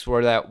only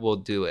explore that, we'll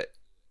do it.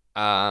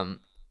 But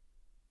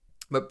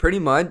pretty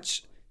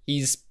much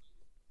he's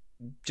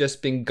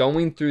just been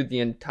going through the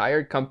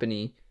entire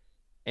company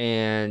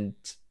and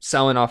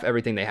selling off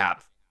everything they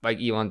have, like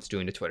Elon's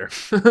doing to Twitter,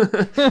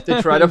 to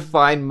try to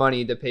find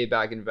money to pay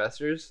back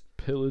investors.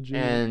 Pillaging.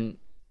 And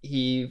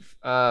he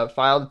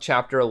filed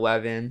Chapter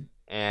 11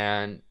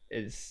 and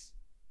is,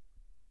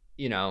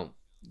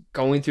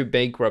 going through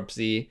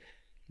bankruptcy.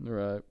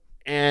 Right.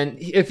 And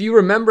if you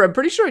remember, I'm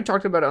pretty sure I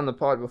talked about it on the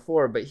pod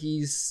before, but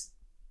he's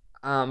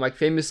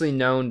famously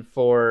known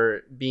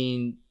for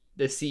being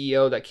the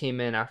CEO that came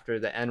in after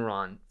the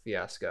Enron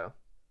fiasco.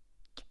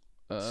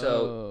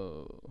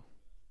 So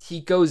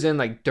he goes in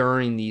like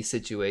during these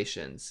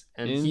situations,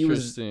 and he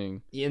was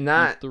in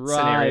that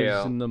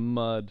scenario in the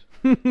mud.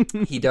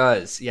 He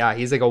does, yeah.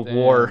 He's like a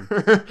war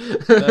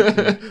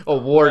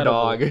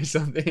dog or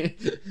something.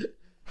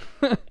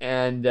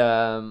 And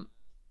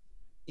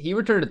he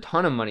returned a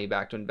ton of money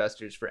back to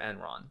investors for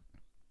Enron,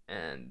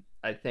 and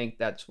I think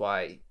that's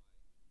why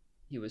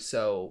he was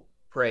so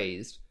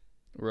praised.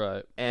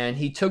 Right. And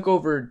he took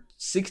over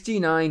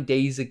 69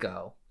 days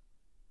ago,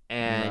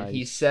 and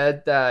he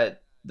said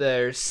that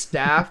their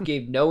staff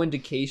gave no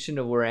indication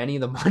of where any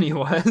of the money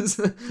was.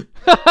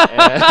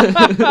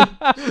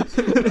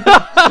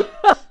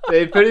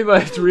 They pretty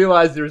much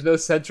realized there was no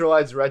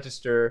centralized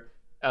register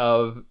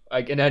of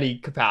like in any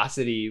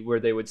capacity where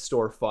they would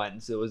store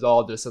funds. It was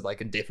all just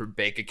like in different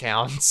bank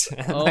accounts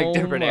and like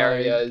different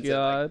areas.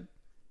 God.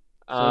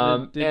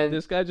 So did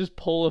this guy just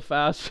pull a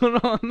fast one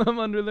on them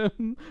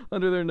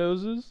under their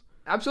noses?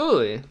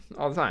 Absolutely,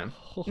 all the time.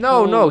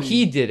 No,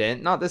 he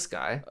didn't. Not this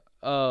guy.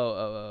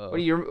 Oh.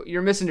 What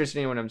you're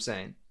misunderstanding what I'm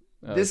saying.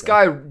 This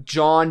guy,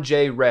 John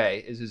J.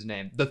 Ray, is his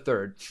name, the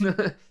third.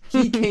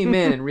 He came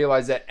in and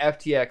realized that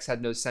FTX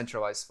had no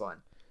centralized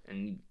fund,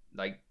 and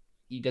like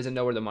he doesn't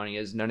know where the money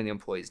is. None of the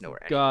employees know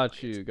where.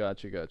 Got you.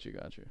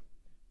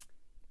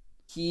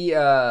 He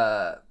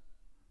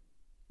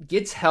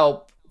gets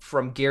help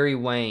from Gary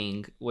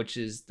Wang, which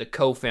is the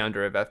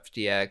co-founder of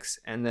FTX,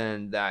 and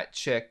then that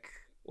chick,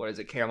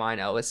 Caroline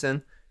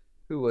Ellison,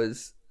 who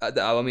was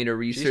the Alameda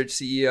Research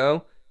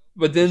CEO.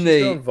 But then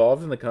still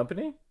involved in the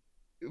company?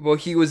 Well,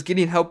 he was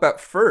getting help at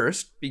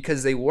first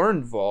because they were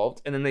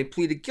involved, and then they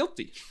pleaded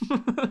guilty.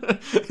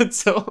 And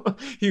so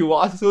he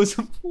lost those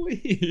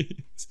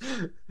employees.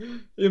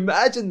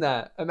 Imagine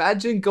that.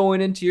 Imagine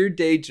going into your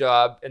day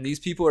job, and these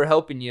people are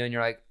helping you, and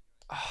you're like,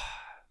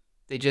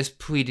 they just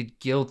pleaded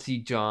guilty,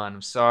 John.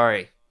 I'm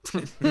sorry.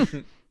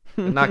 They're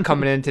not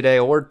coming in today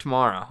or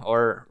tomorrow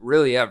or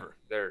really ever.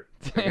 They're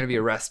going to be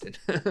arrested.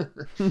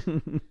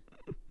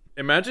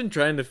 Imagine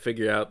trying to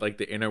figure out like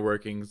the inner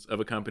workings of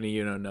a company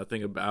you know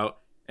nothing about,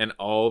 and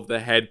all of the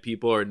head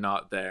people are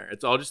not there.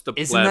 It's all just the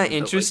plebs. Isn't that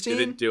interesting? That,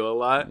 like, didn't do a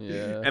lot,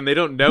 yeah. And they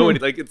don't know any.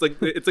 Like it's like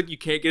you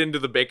can't get into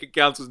the bank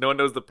accounts because no one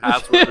knows the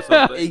password or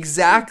something.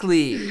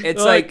 Exactly.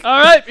 It's like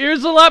all right,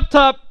 here's the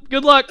laptop.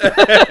 Good luck.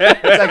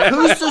 It's like,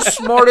 who's the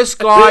smartest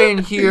guy in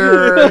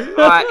here?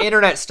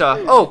 Internet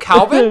stuff. Oh,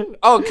 Calvin.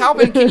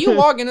 Can you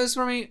log into this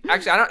for me?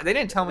 Actually, they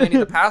didn't tell me any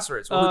of the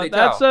passwords. What did they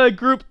tell? That's a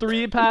group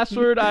 3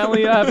 password. I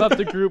only have up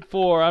to group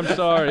 4. I'm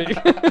sorry.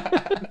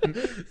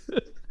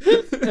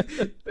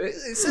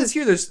 It says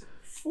here there's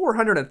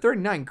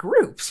 439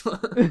 groups.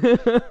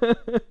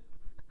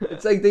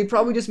 It's like they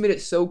probably just made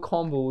it so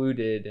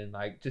convoluted and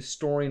like just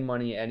storing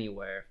money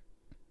anywhere.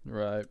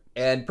 Right.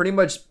 And pretty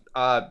much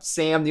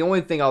Sam, the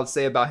only thing I'll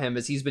say about him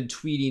is he's been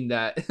tweeting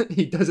that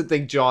he doesn't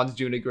think John's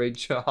doing a great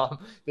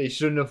job. They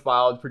shouldn't have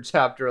filed for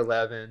Chapter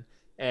 11,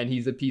 and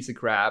he's a piece of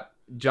crap.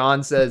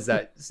 John says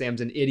that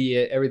Sam's an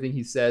idiot. Everything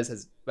he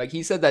says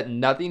he said that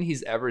nothing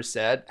he's ever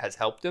said has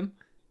helped him,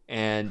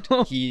 and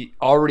he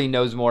already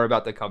knows more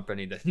about the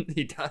company than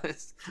he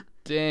does.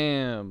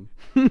 Damn.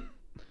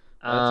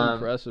 That's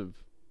impressive.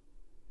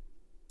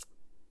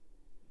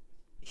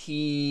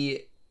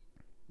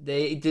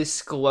 They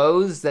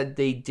disclosed that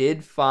they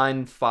did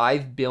find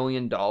 $5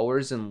 billion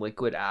in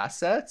liquid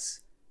assets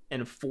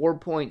and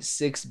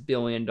 $4.6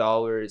 billion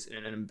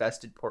in an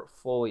invested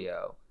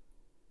portfolio.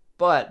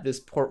 But this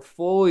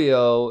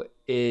portfolio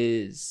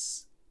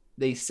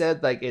they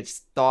said like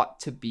it's thought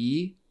to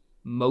be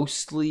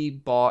mostly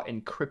bought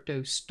in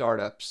crypto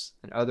startups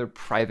and other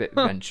private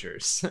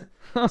ventures.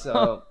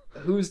 So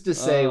who's to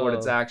say what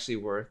it's actually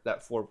worth,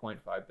 that $4.5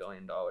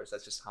 billion?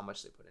 That's just how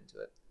much they put into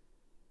it.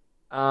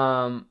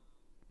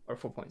 Or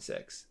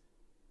 4.6.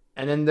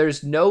 And then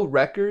there's no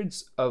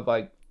records of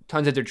like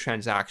tons of their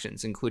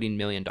transactions, including $1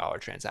 million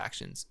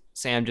transactions.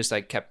 Sam just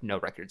like kept no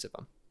records of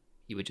them.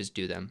 He would just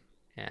do them.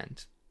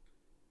 And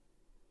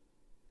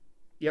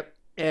yep.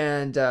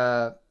 And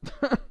my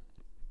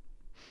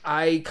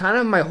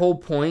whole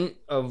point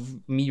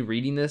of me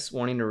reading this,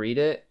 wanting to read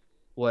it,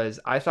 was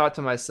I thought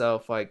to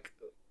myself, like,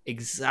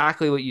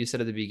 exactly what you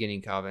said at the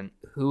beginning, Calvin.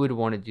 Who would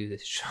want to do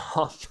this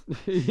job?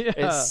 Yeah.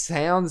 It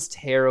sounds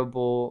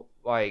terrible.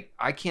 Like,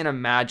 I can't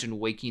imagine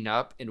waking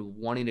up and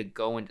wanting to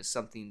go into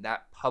something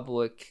that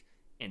public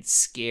and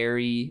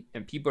scary,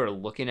 and people are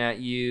looking at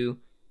you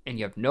and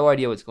you have no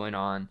idea what's going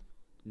on.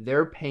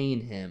 They're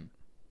paying him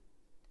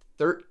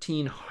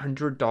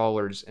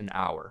 $1,300 an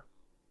hour.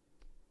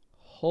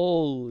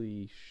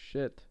 Holy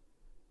shit.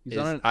 He's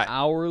on an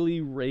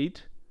hourly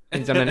rate?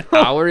 He's on an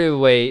hourly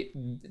rate.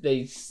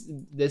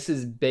 This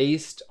is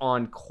based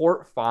on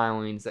court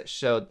filings that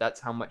showed that's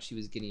how much he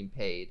was getting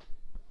paid.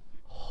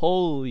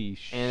 Holy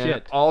shit.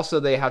 And also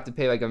they have to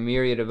pay like a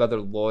myriad of other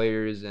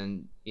lawyers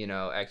and,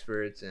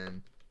 experts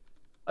and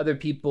other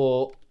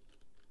people.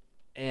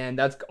 And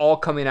that's all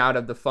coming out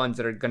of the funds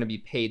that are going to be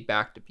paid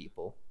back to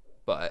people.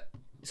 But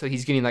so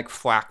he's getting like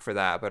flack for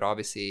that. But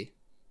obviously,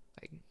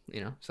 like,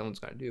 someone's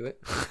got to do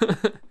it.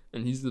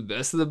 And he's the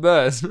best of the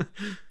best.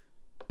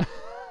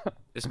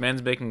 This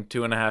man's making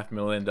 $2.5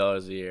 million a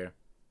year.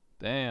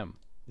 Damn.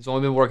 He's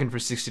only been working for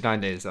 69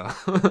 days, though.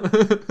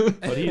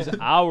 But he's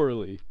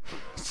hourly.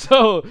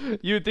 So,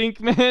 you think,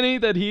 Manny,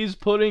 that he's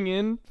putting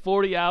in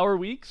 40-hour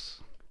weeks?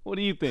 What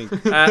do you think?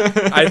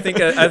 I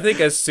think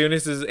as soon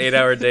as his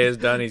 8-hour day is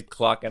done, he's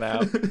clocking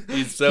out.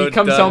 He's so he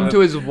comes done home to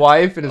his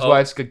wife, and his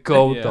wife's gonna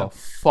go the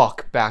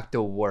fuck back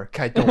to work.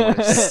 I don't want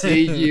to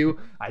see you.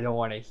 I don't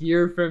want to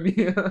hear from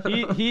you.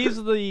 He's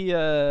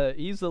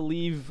the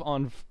leave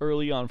on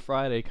early on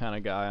Friday kind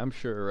of guy, I'm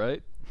sure,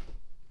 right?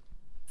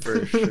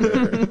 For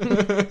sure.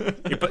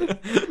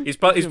 He's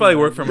probably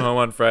worked from home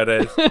on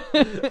Fridays. He's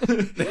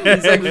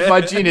like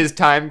fudging his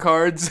time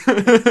cards.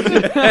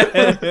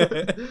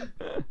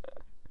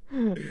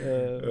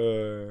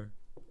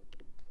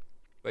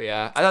 But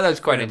yeah, I thought that was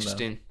quite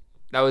interesting.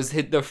 That was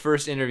the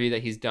first interview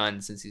that he's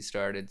done since he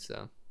started.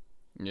 So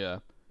yeah,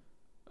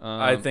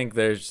 I think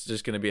there's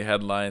just going to be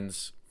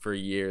headlines for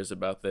years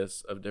about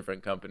this, of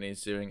different companies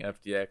suing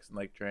FTX and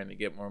like trying to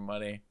get more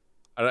money.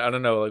 I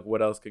don't know like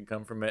what else could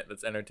come from it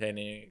that's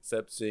entertaining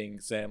except seeing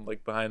Sam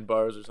like behind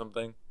bars or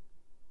something.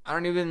 I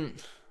don't even.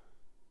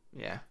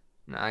 Yeah,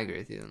 no, I agree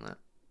with you on that.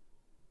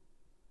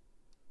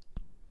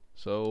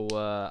 So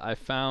I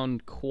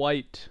found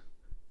quite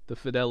the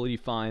Fidelity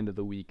find of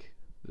the week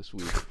this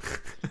week.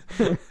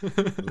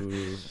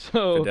 Ooh,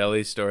 so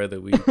Fidelity story of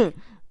the week.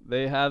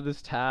 They have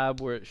this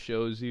tab where it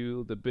shows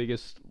you the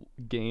biggest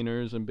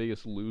gainers and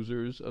biggest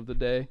losers of the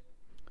day,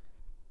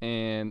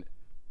 and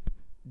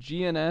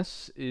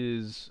GNS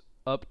is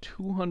up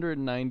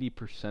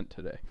 290%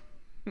 today.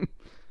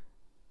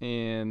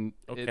 And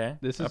okay,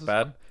 this not is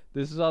bad.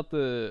 This is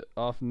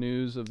off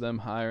news of them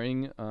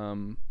hiring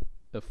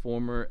a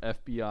former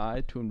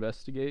FBI to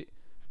investigate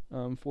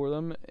for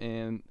them.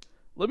 And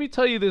let me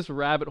tell you this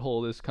rabbit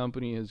hole this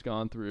company has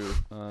gone through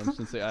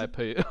since they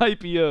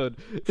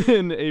IPO'd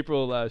in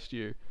April of last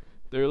year.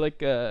 They're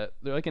like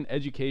an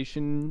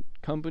education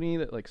company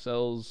that like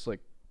sells like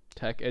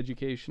tech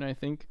education, I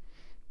think.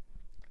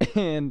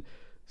 And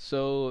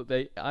so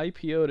they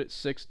IPO'd at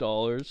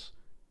 $6,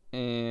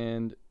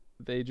 and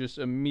they just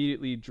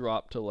immediately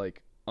dropped to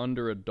like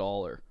under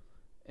 $1.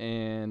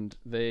 And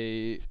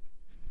they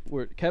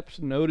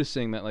kept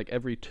noticing that like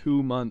every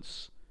 2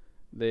 months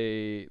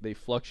they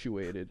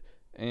fluctuated.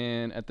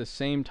 And at the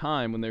same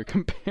time, when they're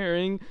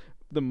comparing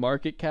the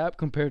market cap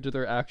compared to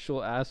their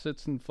actual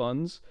assets and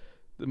funds,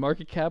 the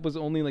market cap was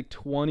only like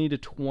 20 to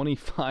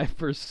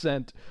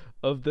 25%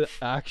 of the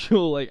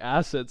actual like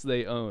assets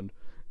they owned.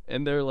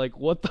 And they're like,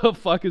 what the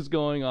fuck is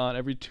going on?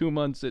 Every 2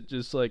 months it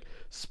just like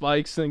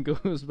spikes and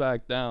goes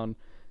back down.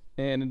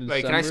 And in December,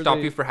 wait, can I stop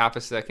you for half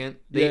a second?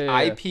 They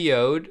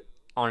IPO'd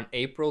on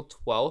April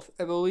 12th,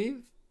 I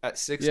believe, at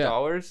 $6.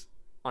 Yeah.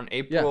 On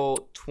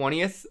April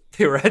 20th,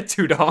 they were at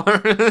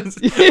 $2.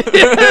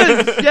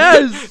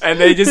 Yes. And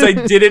they just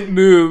like didn't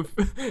move,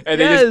 and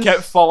they just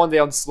kept falling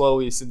down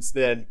slowly since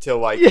then till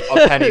like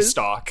a penny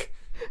stock.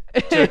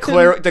 To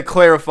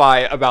clarify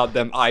about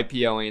them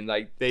IPOing,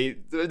 like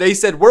they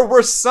said we're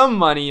worth some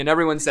money, and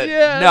everyone said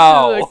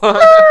no.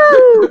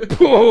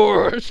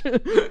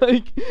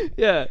 Like,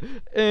 yeah.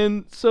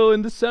 And so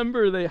in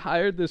December they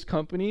hired this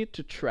company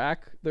to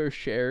track their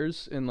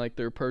shares and like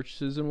their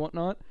purchases and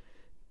whatnot.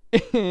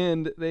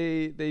 And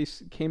they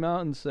came out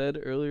and said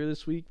earlier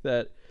this week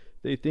that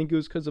they think it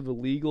was because of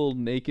illegal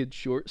naked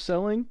short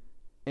selling.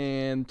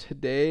 And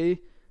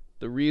today,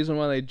 the reason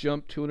why they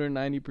jumped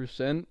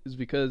 290% is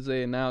because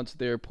they announced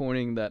they're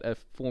appointing that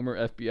former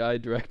FBI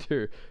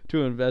director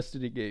to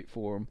investigate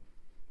for them.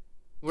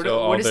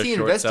 What is he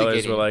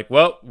investigating? Were like,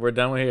 well, we're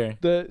done with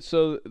here.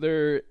 So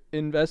they're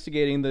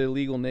investigating the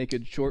illegal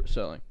naked short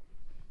selling.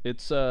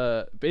 It's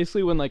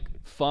basically when like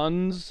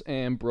funds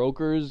and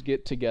brokers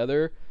get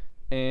together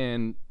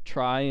and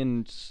try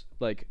and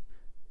like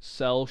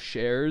sell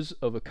shares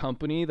of a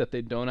company that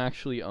they don't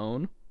actually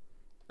own.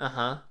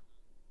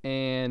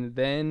 And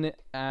then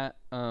at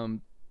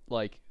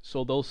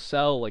so they'll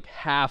sell like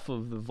half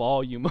of the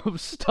volume of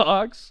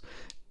stocks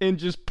and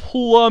just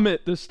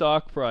plummet the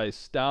stock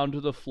price down to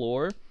the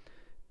floor.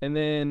 And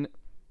then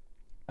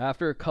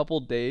after a couple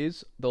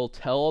days, they'll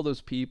tell all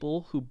those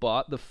people who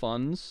bought the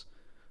funds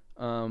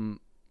or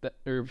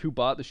who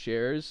bought the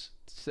shares,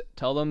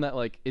 tell them that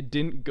like it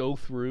didn't go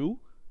through.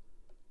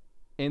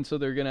 And so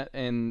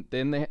and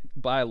then they,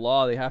 by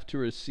law, they have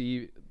to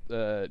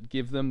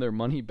give them their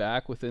money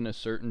back within a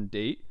certain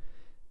date.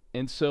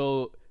 And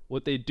so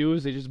what they do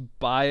is they just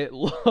buy it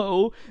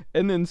low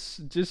and then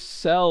just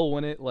sell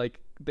when it like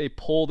they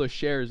pull the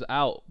shares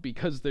out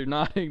because they're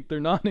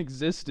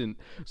non-existent.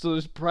 So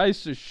this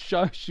price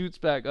just shoots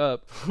back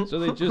up. So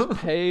they just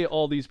pay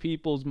all these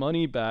people's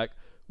money back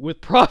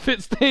with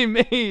profits they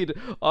made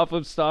off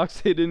of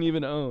stocks they didn't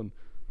even own.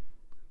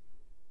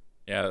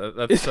 Yeah,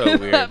 that's so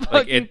weird. That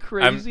like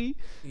crazy.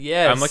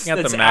 I'm looking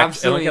at the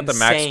max. I'm looking at the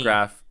max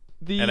graph,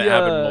 and it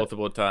happened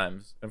multiple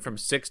times. And from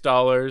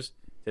 $6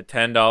 to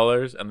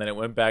 $10, and then it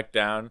went back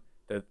down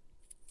to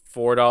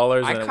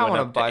 $4. I kind of want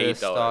to buy this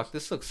stock.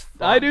 This looks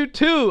fun. I do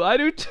too.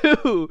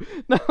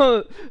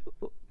 No,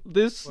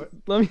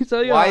 let me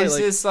tell you. Why is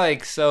this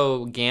like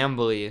so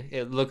gambly?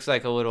 It looks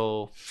like a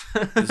little.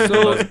 This is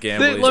the most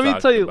gambly let me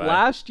tell you. buy.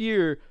 Last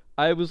year,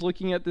 I was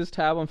looking at this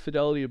tab on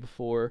Fidelity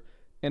before,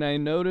 and I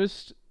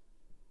noticed.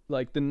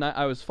 Like the night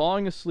I was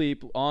falling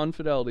asleep on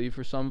Fidelity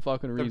for some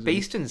fucking reason. They're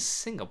based in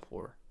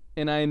Singapore.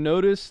 And I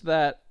noticed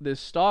that this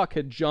stock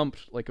had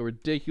jumped like a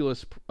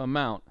ridiculous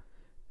amount.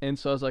 And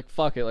so I was like,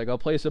 fuck it. Like I'll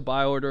place a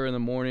buy order in the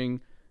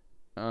morning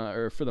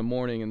or for the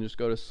morning and just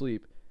go to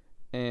sleep.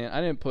 And I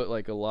didn't put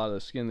like a lot of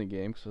the skin in the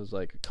game because it was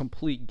like a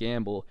complete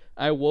gamble.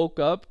 I woke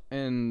up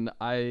and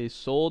I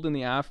sold in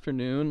the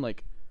afternoon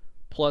like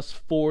plus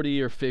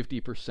 40 or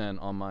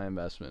 50% on my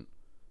investment.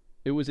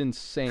 It was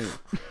insane.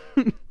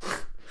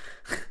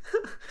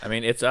 I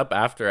mean, it's up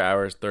after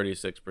hours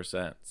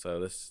 36%.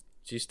 So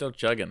she's still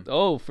chugging.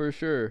 Oh, for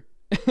sure.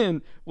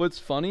 And what's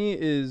funny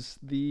is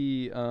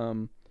the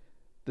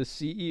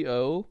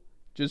CEO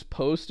just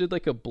posted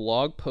like a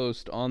blog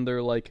post on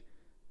their website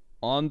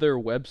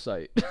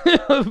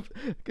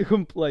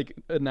like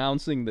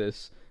announcing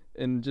this,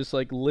 and just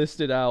like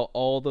listed out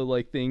all the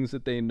like things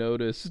that they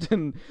noticed.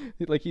 And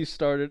like he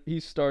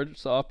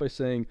starts off by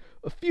saying,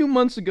 "A few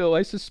months ago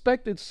I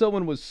suspected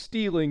someone was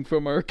stealing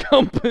from our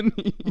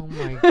company." Oh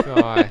my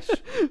gosh.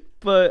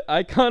 But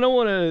I kind of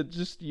want to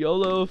just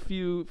YOLO a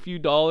few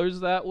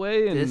dollars that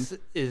way. And this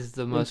is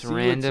the most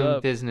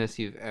random business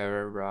you've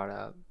ever brought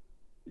up.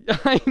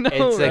 I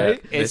know,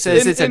 right? It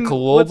says it's a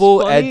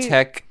global ed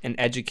tech and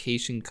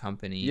education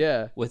company.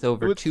 Yeah, with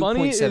over 2.7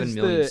 million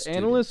students. The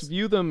analysts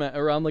view them at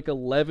around like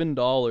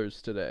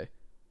 $11 today.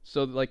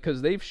 So like,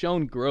 because they've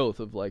shown growth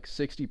of like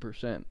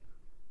 60%.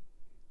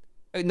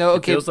 No,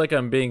 okay. It feels like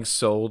I'm being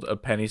sold a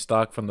penny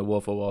stock from the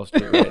Wolf of Wall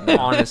Street right now.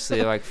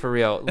 Honestly, like for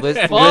real.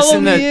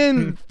 Listen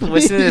to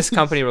this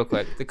company real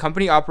quick. The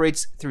company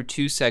operates through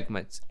two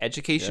segments: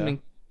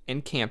 education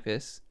and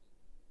campus,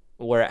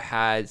 where it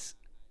has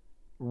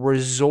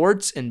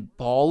resorts in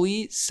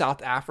Bali,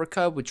 South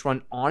Africa, which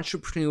run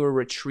entrepreneur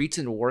retreats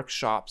and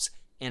workshops,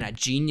 and a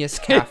Genius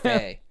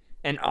Cafe,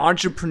 an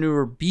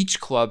entrepreneur beach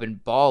club in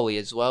Bali,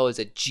 as well as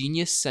a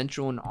Genius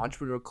Central and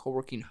entrepreneur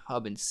co-working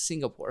hub in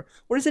Singapore.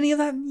 What does any of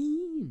that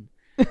mean?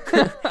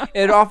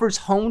 It offers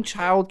home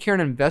child care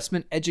and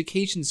investment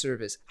education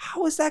service.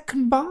 How is that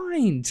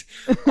combined?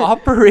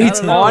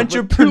 Operates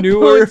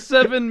entrepreneur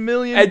 2.7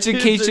 million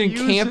education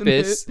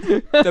campus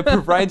that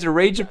provides a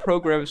range of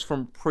programs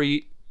from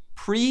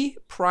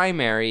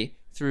pre-primary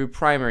through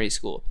primary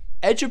school.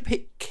 It's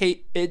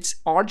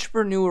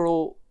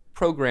entrepreneurial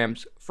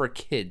programs for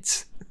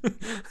kids.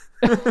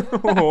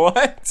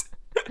 What?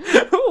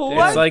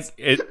 It's like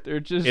They're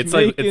just it's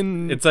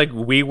making... like it's like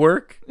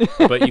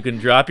WeWork, but you can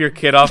drop your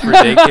kid off for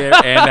daycare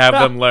and have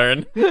them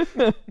learn.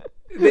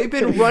 They've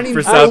been running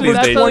for for over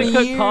Southeast 20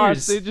 Asia. years.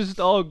 Costs. They just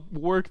all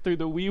work through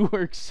the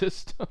WeWork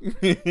system.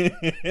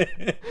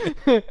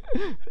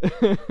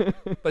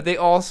 But they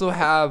also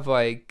have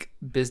like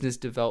business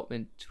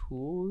development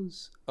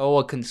tools. Oh,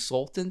 a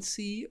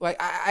consultancy. Like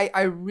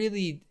I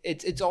really,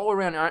 it's all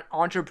around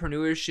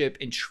entrepreneurship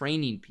and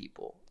training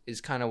people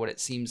is kind of what it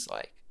seems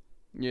like.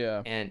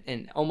 Yeah.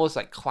 And almost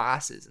like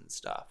classes and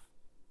stuff.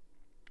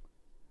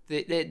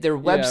 Their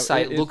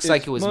website looks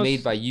like it was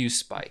made by you,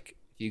 Spike.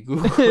 If you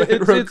Google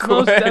it real it's quick.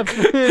 Most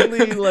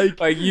definitely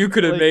like you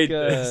could have made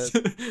this.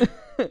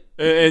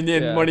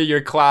 in one of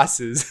your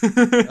classes.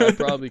 I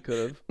probably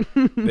could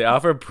have. They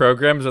offer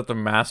programs at the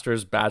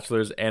master's,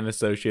 bachelor's, and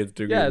associate's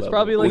degree Yeah, it's level.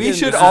 probably like we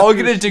should all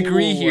get a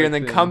degree here and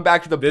then come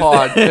back to the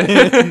pod.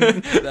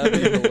 That'd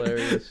be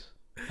hilarious.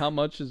 How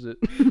much is it?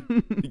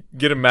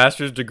 Get a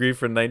master's degree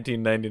for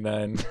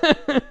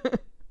 $19.99.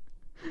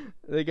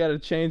 They got to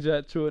change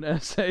that to an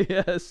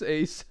SAS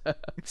ASAP.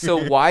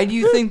 So why do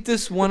you think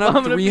this went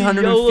up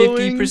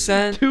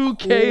 350%?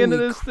 2K into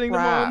this thing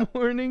tomorrow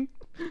morning.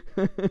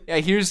 Yeah,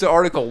 here's the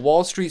article.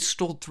 Wall Street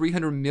stole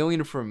 $300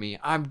 million from me.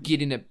 I'm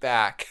getting it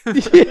back.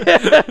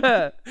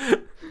 Yeah.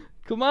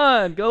 Come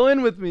on, go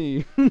in with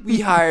me.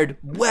 We hired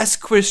Wes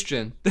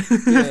Christian.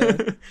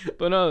 Yeah.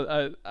 But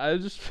no, I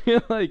just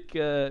feel like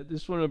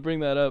just want to bring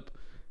that up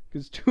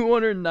because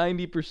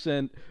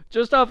 290%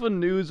 just off of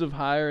news of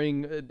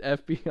hiring an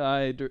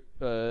FBI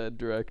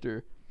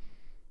director.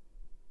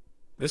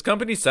 This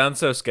company sounds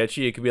so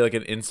sketchy. It could be like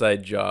an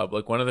inside job.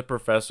 Like one of the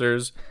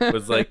professors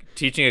was like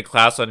teaching a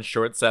class on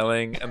short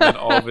selling, and then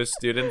all of his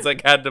students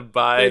like had to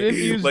buy they didn't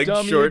use like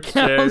dummy short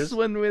accounts shares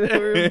when they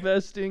were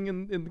investing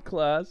in the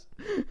class.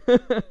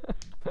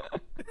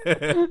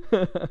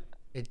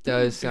 It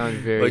does sound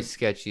very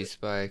sketchy,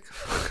 Spike.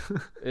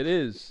 It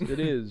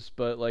is.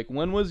 But like,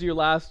 when was your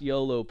last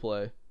YOLO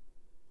play?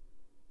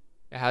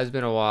 It has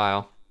been a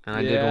while, and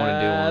I did want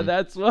to do one.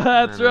 That's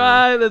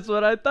right. That's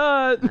what I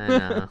thought. I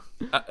know.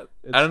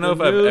 I don't know if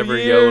I've ever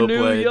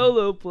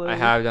YOLO played. play. I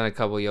have done a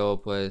couple YOLO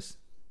plays.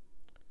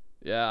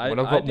 Yeah, one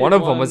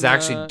of them was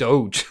actually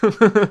Doge.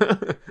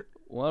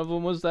 One of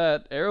them was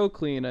that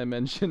AeroClean I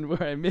mentioned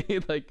where I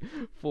made like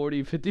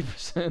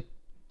 40-50%.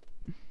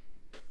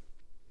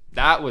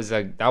 That was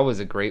a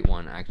great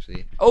one,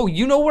 actually. Oh,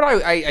 you know what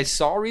I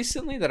saw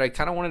recently that I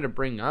kind of wanted to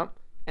bring up?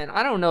 And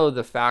I don't know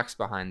the facts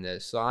behind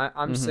this, so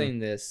I'm saying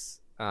this.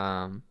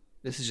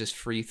 This is just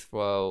free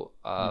flow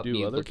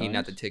me looking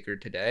at the ticker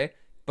today.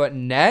 But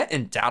Net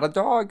and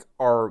Datadog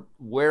are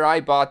where I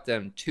bought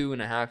them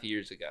 2.5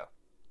 years ago.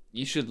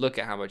 You should look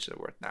at how much they're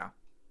worth now.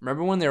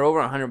 Remember when they're over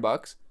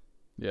 $100?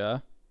 Yeah.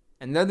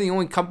 And they're the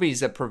only companies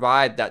that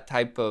provide that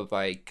type of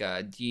like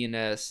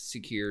DNS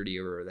security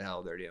or whatever the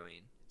hell they're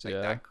doing. It's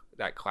like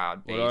that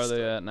cloud based. What are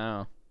they at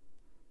now?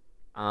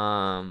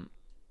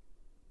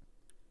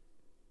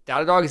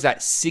 Datadog is at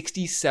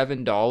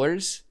 $67.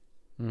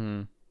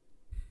 Mm-hmm.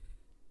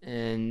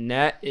 And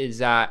Net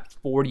is at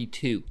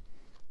 $42.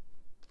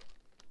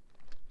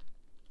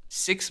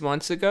 6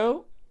 months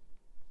ago,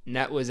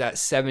 net was at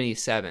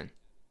 77.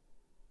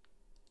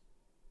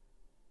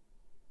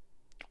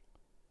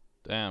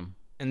 Damn.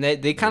 And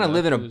they kind of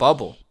live in a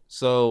bubble.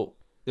 So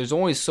there's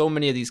only so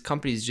many of these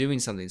companies doing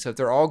something. So if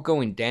they're all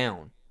going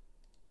down,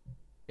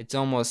 it's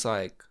almost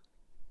like,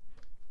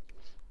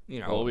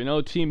 Well, we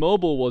know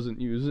T-Mobile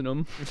wasn't using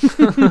them.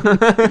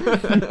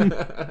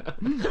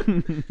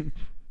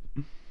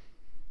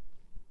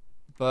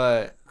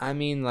 But I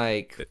mean,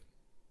 like,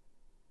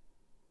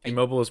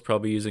 T-Mobile is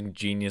probably using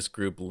Genius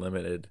Group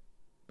Limited,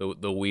 the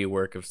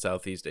WeWork of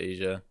Southeast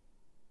Asia.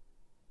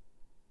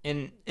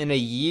 in a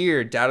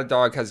year,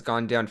 Datadog has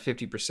gone down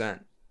 50%.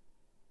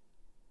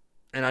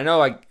 And I know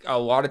like a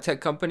lot of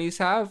tech companies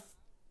have,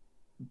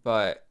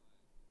 but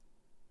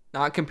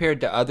not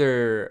compared to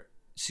other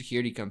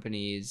security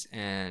companies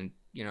and,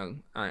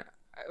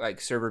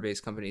 like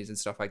server-based companies and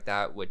stuff like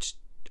that, which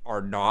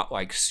are not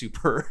like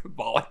super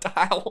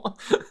volatile.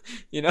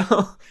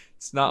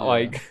 It's not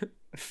like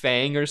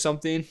Fang or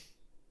something.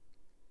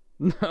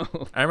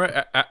 No.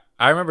 I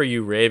remember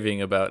you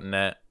raving about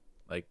Net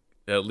like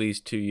at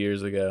least 2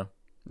 years ago.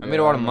 I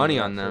made a lot of money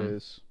on them.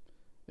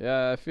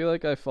 Yeah, I feel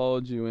like I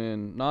followed you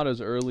in, not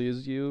as early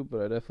as you, but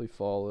I definitely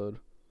followed.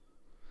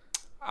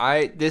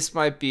 This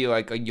might be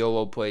like a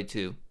YOLO play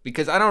too,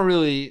 because I don't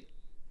really,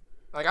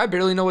 like, I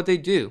barely know what they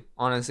do.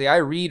 Honestly, I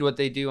read what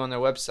they do on their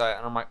website,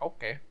 and I'm like,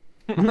 okay,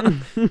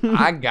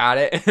 I got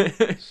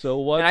it. So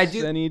what's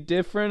any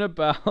different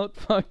about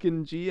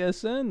fucking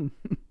GSN?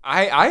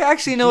 I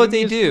actually know what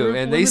they do,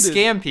 and they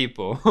scam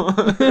people.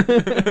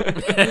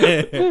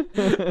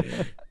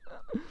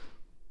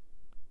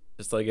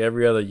 Just like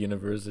every other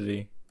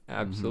university.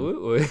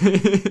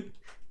 Absolutely.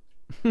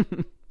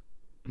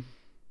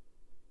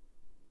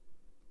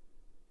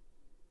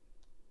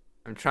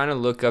 I'm trying to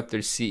look up their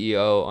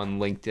CEO on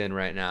LinkedIn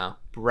right now.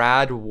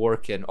 Brad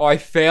Workin. Oh, I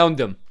found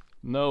him.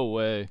 No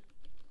way.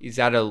 He's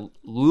out of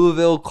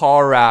Louisville,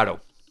 Colorado.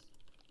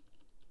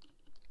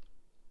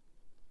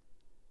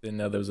 Didn't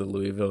know there was a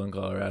Louisville in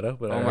Colorado.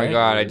 But oh my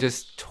god, I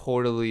just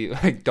totally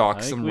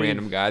doxed some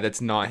random guy.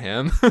 That's not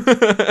him.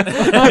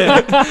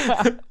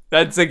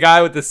 That's a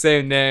guy with the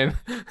same name.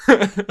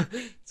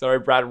 Sorry,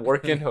 Brad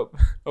Workin. Hope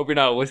you're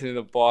not listening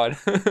to the pod.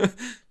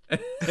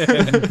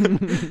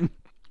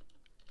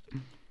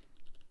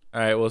 All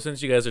right. Well,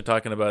 since you guys are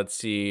talking about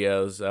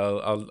CEOs,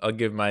 I'll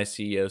give my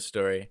CEO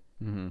story.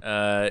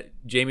 Mm-hmm.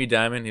 Jamie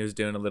Dimon, he was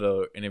doing a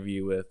little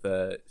interview with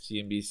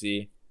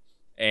CNBC,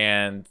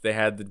 and they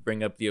had to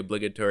bring up the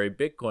obligatory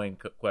Bitcoin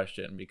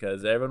question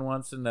because everyone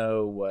wants to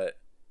know what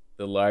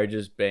the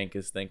largest bank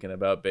is thinking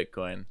about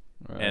Bitcoin.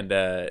 Right.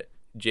 And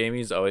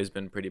Jamie's always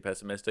been pretty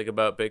pessimistic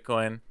about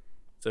Bitcoin,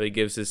 so he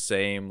gives his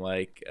same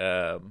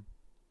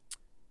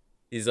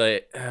he's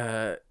like.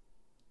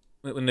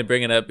 When they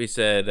bring it up, he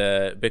said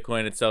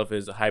Bitcoin itself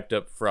is a hyped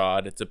up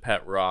fraud. It's a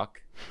pet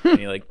rock, and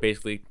he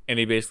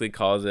basically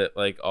calls it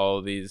like all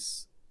of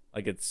these,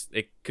 like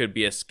it could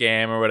be a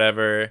scam or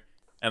whatever.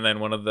 And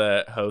then one of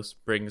the hosts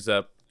brings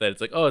up that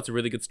it's like, oh, it's a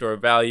really good store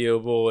of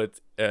valuable.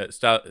 It's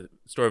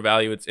store of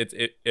value. It's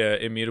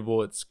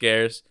immutable. It's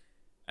scarce.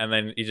 And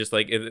then he's just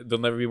like, there'll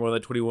never be more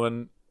than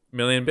 21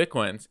 million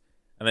Bitcoins.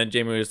 And then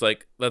Jamie was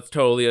like, that's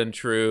totally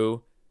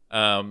untrue.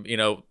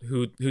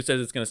 Who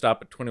says it's going to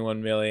stop at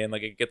 21 million?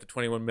 Like, it get to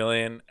 21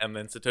 million, and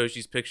then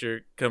Satoshi's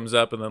picture comes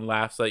up and then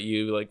laughs at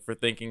you, like, for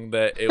thinking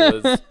that it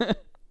was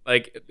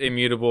like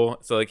immutable.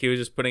 So like he was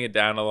just putting it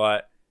down a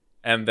lot.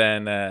 And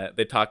then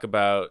they talk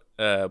about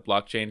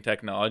blockchain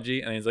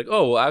technology, and he's like,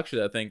 oh, well,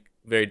 actually I think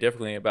very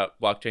differently about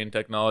blockchain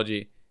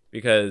technology,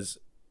 because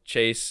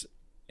Chase,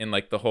 in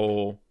like the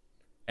whole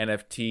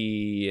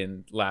NFT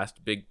and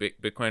last big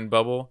Bitcoin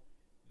bubble,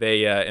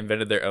 they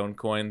invented their own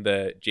coin,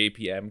 the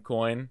JPM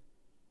coin,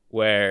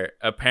 where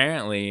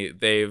apparently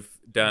they've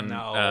done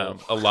a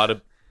lot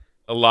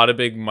of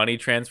big money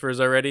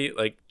transfers already.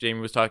 Like Jamie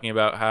was talking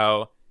about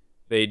how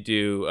they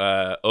do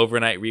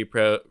overnight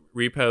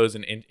repos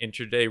and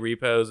intraday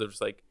repos of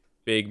just like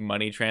big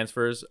money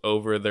transfers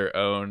over their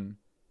own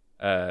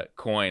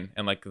coin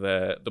and like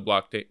the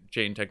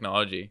blockchain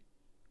technology.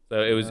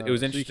 So it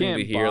was interesting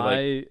to hear.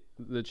 Buy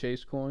the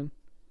Chase coin.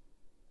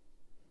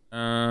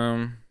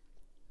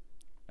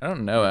 I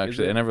don't know,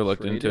 actually. I never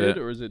looked into it.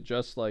 Or is it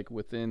just like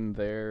within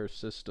their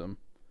system?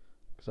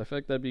 Because I feel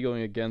like that'd be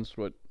going against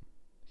what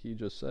he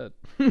just said.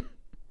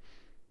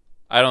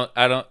 I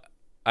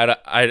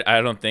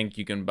don't think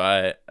you can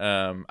buy it.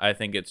 I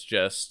think it's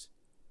just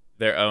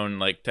their own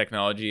like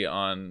technology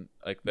on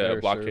like the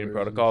blockchain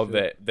protocol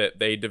that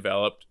they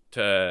developed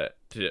to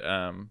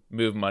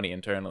move money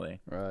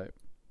internally. Right.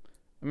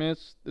 I mean,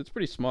 it's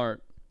pretty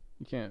smart.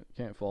 You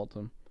can't fault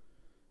them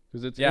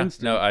because it's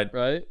instant,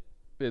 right?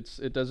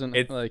 It doesn't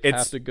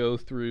have to go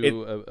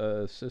through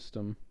a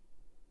system.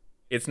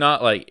 It's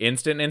not like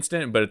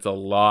instant, but it's a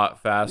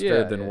lot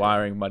faster than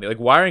wiring money. Like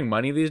wiring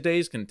money these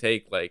days can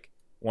take like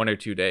 1 or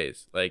 2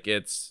 days. Like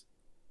it's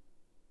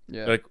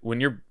like when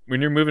you're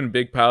moving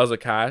big piles of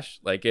cash,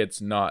 like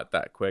it's not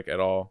that quick at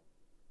all.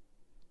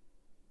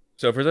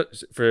 So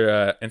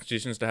for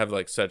institutions to have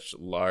like such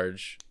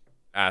large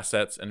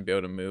assets and be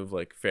able to move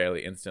like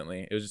fairly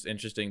instantly. It was just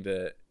interesting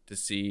to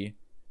see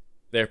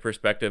their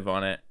perspective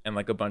on it, and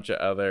like a bunch of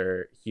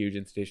other huge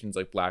institutions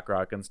like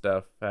BlackRock and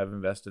stuff have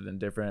invested in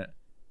different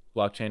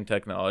blockchain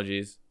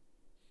technologies.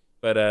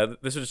 But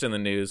this was just in the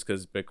news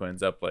because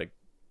Bitcoin's up like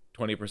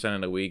 20%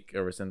 in a week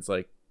ever since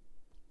like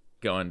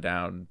going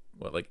down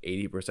like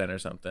 80% or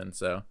something.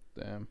 So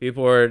damn,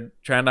 people are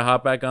trying to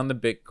hop back on the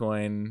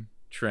Bitcoin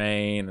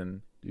train,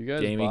 and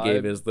Jamie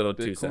gave his little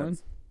Bitcoin? 2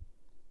 cents.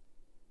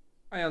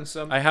 I own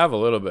some. I have a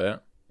little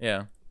bit.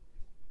 Yeah.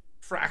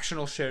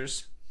 Fractional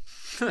shares.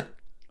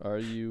 Are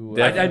you?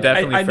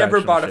 Definitely I never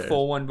bought shares. A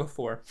full one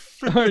before.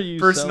 Are you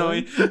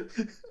personally?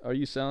 Are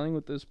you selling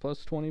with this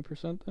plus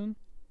 20% then?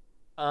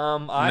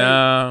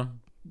 No.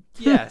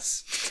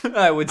 Yes,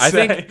 I would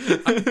say.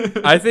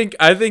 I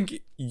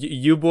think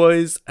you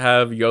boys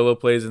have YOLO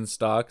plays in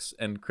stocks,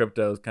 and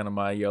crypto is kind of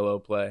my YOLO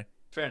play.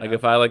 Fair like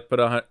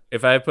enough.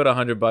 if I put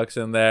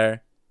 $100 in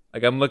there,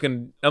 like I'm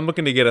looking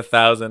to get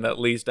 1,000 at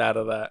least out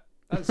of that.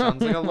 That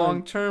sounds like a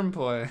long-term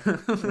play.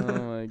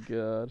 Oh my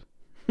god.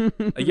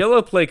 A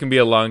YOLO play can be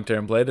a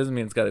long-term play. It doesn't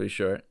mean it's got to be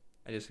short.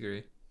 I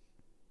disagree.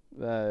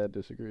 I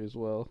disagree as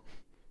well.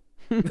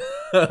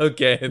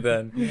 Okay,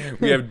 then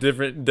we have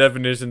different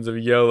definitions of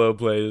YOLO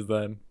plays.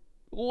 Then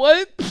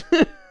what?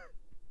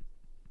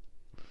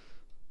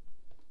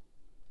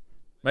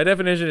 My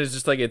definition is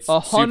just like it's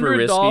super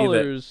risky.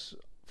 $100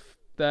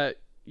 that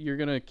you're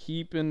gonna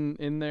keep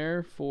in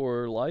there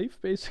for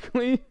life,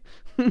 basically.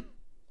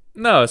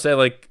 No, say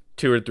like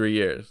 2 or 3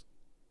 years.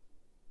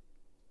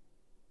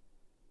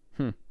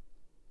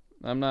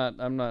 I'm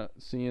not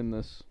seeing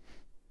this.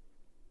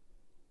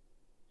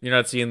 You're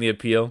not seeing the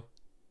appeal?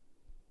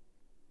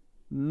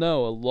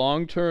 No, a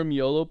long-term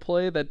YOLO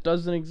play that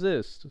doesn't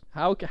exist.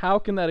 How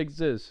can that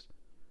exist?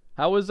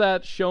 How is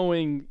that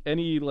showing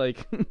any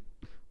like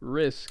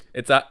risk?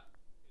 It's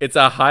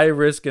a high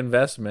risk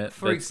investment.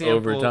 For example,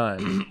 over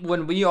time.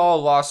 When we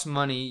all lost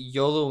money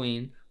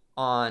YOLOing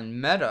on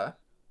Meta,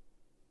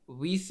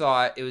 we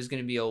thought it was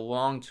going to be a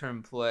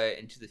long-term play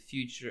into the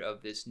future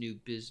of this new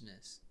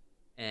business,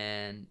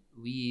 and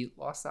we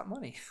lost that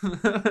money.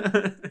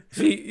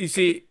 You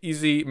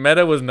see,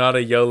 Meta was not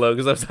a YOLO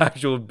because that was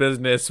actual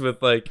business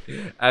with like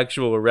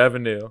actual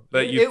revenue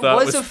that you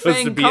thought was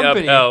supposed to be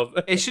company.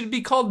 upheld. It should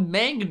be called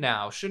Mang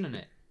now, shouldn't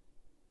it?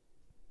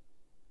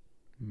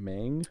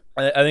 Mang?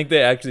 I think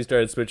they actually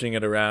started switching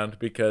it around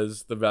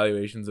because the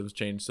valuations have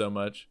changed so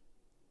much.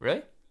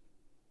 Really?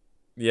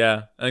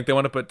 Yeah, I think they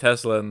want to put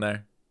Tesla in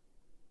there.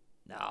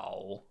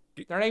 No,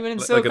 they're not even in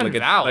Silicon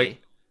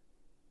Valley.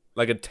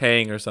 Like a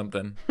Tang or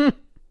something.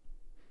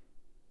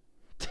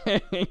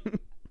 Tang.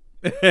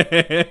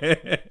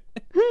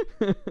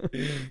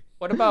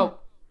 What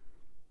about?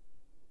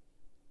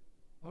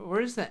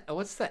 Where's the?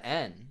 What's the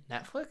N?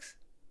 Netflix?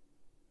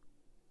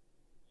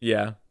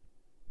 Yeah.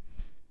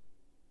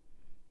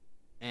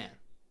 Man.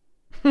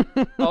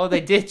 Oh,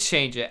 they did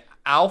change it.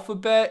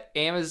 Alphabet,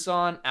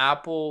 Amazon,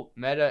 Apple,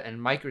 Meta, and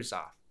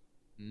Microsoft.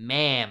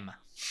 Ma'am.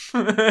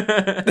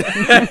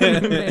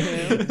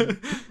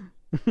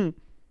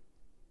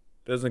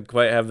 Doesn't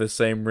quite have the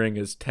same ring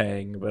as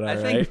Tang, but I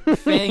alright. think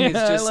Fang is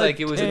just like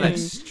it was in that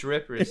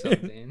strip or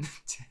something.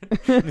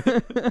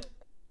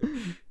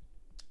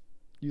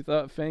 You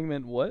thought Fang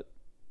meant what?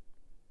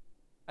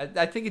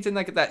 I think it's in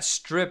like that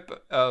strip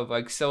of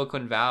like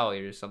Silicon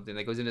Valley or something.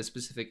 Like it was in a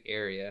specific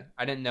area.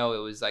 I didn't know it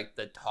was like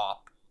the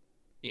top,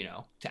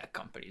 tech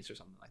companies or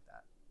something like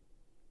that.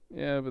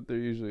 Yeah, but they're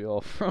usually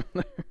all from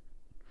there.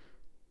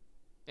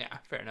 Yeah,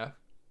 fair enough.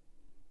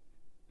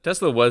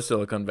 Tesla was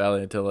Silicon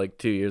Valley until like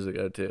 2 years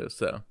ago too,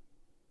 so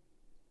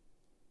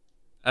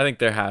I think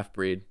they're half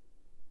breed.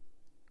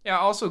 Yeah,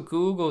 also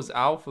Google's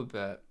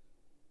Alphabet.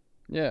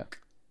 Yeah.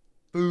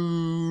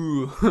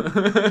 Boo.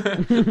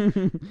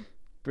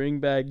 Bring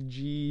back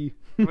G.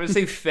 I'm gonna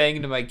say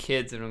Fang to my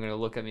kids, and they're gonna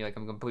look at me like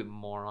I'm a complete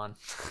moron.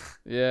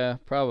 Yeah,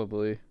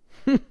 probably.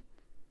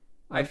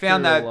 I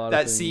found that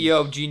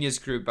CEO of Genius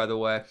Group, by the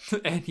way,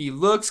 and he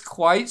looks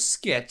quite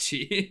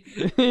sketchy.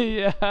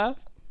 Yeah.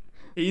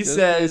 He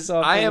says,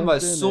 I am a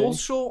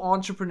social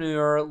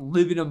entrepreneur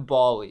living in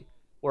Bali,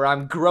 where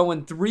I'm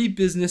growing 3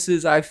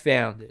 businesses I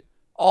founded.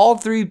 All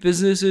 3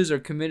 businesses are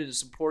committed to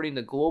supporting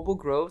the global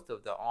growth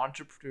of the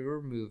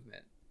entrepreneur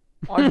movement.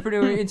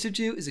 Entrepreneur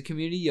Institute is a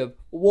community of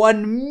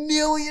 1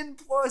 million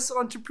plus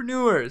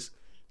entrepreneurs,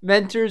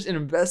 mentors, and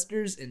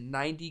investors in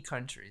 90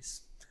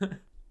 countries. The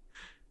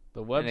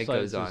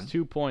website is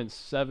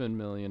 2.7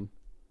 million.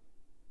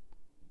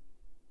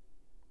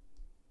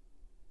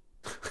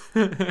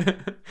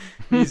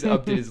 He's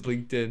updated his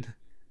LinkedIn.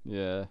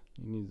 Yeah,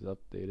 he needs to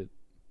update it.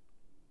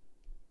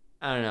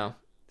 I don't know.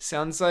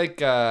 Sounds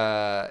like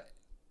a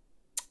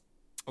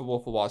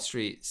Wolf of Wall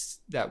Street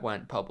that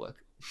went public.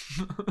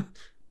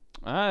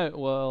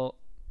 Well,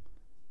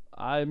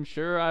 I'm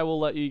sure I will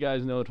let you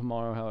guys know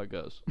tomorrow how it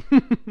goes.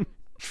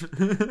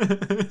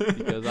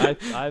 Because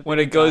I when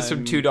it goes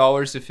from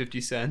 $2 to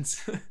 50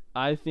 cents.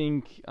 I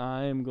think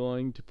I'm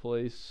going to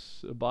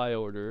place a buy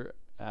order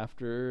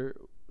after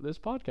this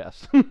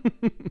podcast.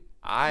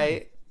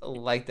 I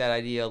like that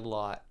idea a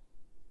lot.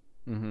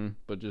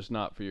 But just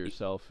not for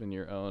yourself and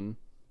your own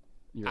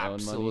money.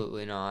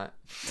 Absolutely not.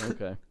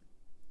 Okay.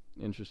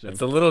 Interesting.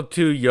 It's a little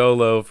too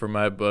YOLO for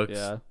my books.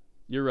 Yeah,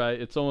 you're right.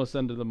 It's almost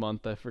end of the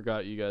month. I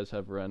forgot you guys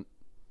have rent.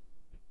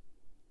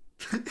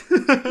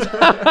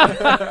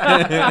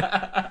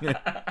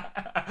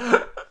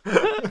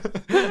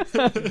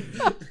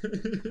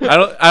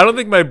 I don't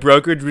think my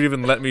brokerage would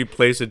even let me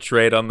place a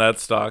trade on that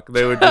stock.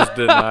 They would just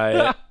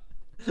deny it.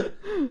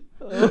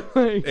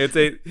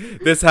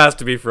 This has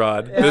to be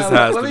fraud. Yeah, this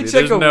has let to me be.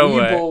 check There's a no Webull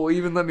way. will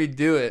even let me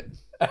do it.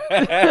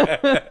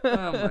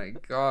 Oh my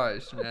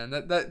gosh, man.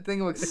 That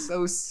thing looks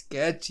so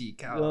sketchy,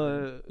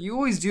 Calvin. You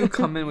always do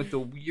come in with the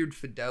weird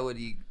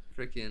Fidelity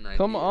freaking ideas.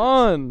 Come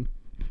on.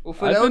 Well,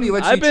 Fidelity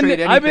lets you trade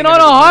anything. I've been on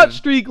a hot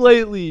streak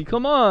lately.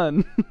 Come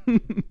on.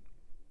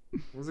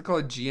 What's it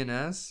called?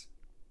 GNS?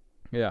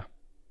 Yeah.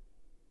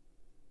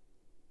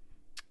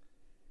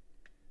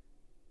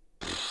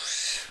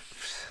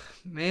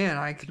 Man,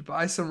 I could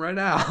buy some right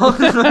now.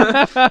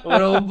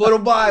 little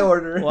buy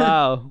order.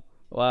 Wow.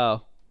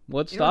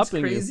 What's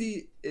stopping what's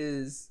crazy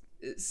is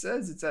it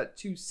says it's at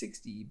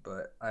 260,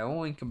 but I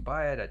only can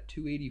buy it at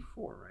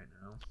 284 right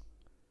now.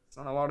 It's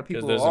not a lot of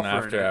people Because there's an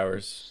offering after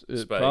hours It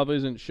spike. probably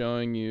isn't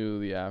showing you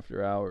the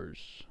after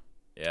hours.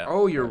 Yeah.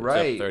 Oh, you're It's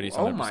right. up 30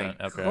 Oh my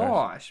after hours.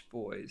 gosh,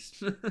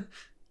 boys.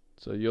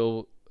 So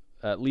you'll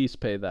at least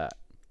pay that.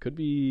 Could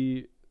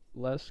be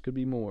less, could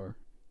be more.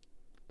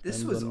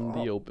 This Depends was on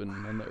all... the open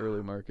on the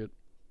early market.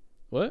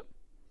 What?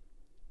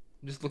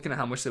 I'm just looking at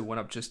how much they went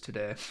up just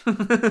today.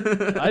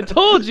 I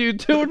told you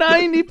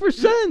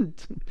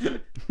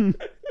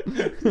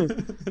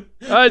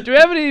 290%. All right, do we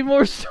have any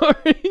more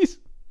stories?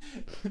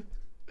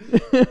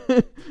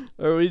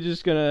 Or are we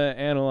just gonna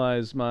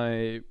analyze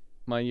my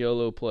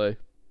YOLO play,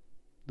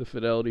 the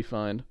Fidelity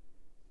find? I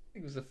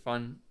think it was a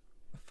fun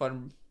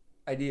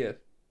idea.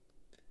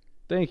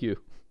 Thank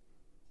you.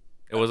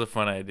 It was a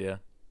fun idea.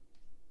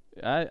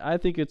 I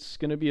think it's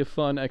gonna be a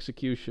fun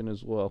execution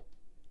as well.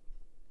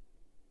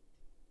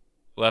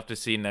 We'll have to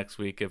see next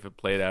week if it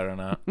played out or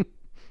not.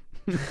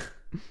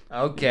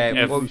 Okay.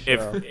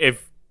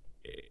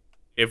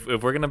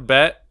 If we're gonna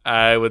bet,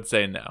 I would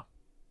say no.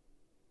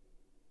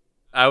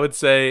 I would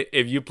say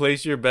if you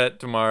place your bet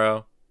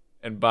tomorrow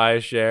and buy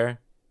a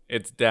share,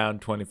 it's down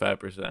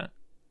 25%.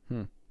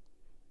 Are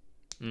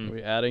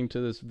we adding to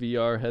this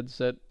VR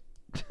headset?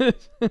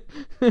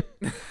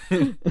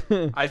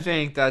 I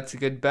think that's a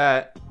good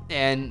bet,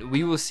 and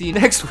we will see you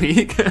next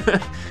week. All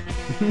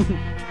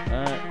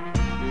right,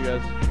 see you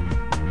guys.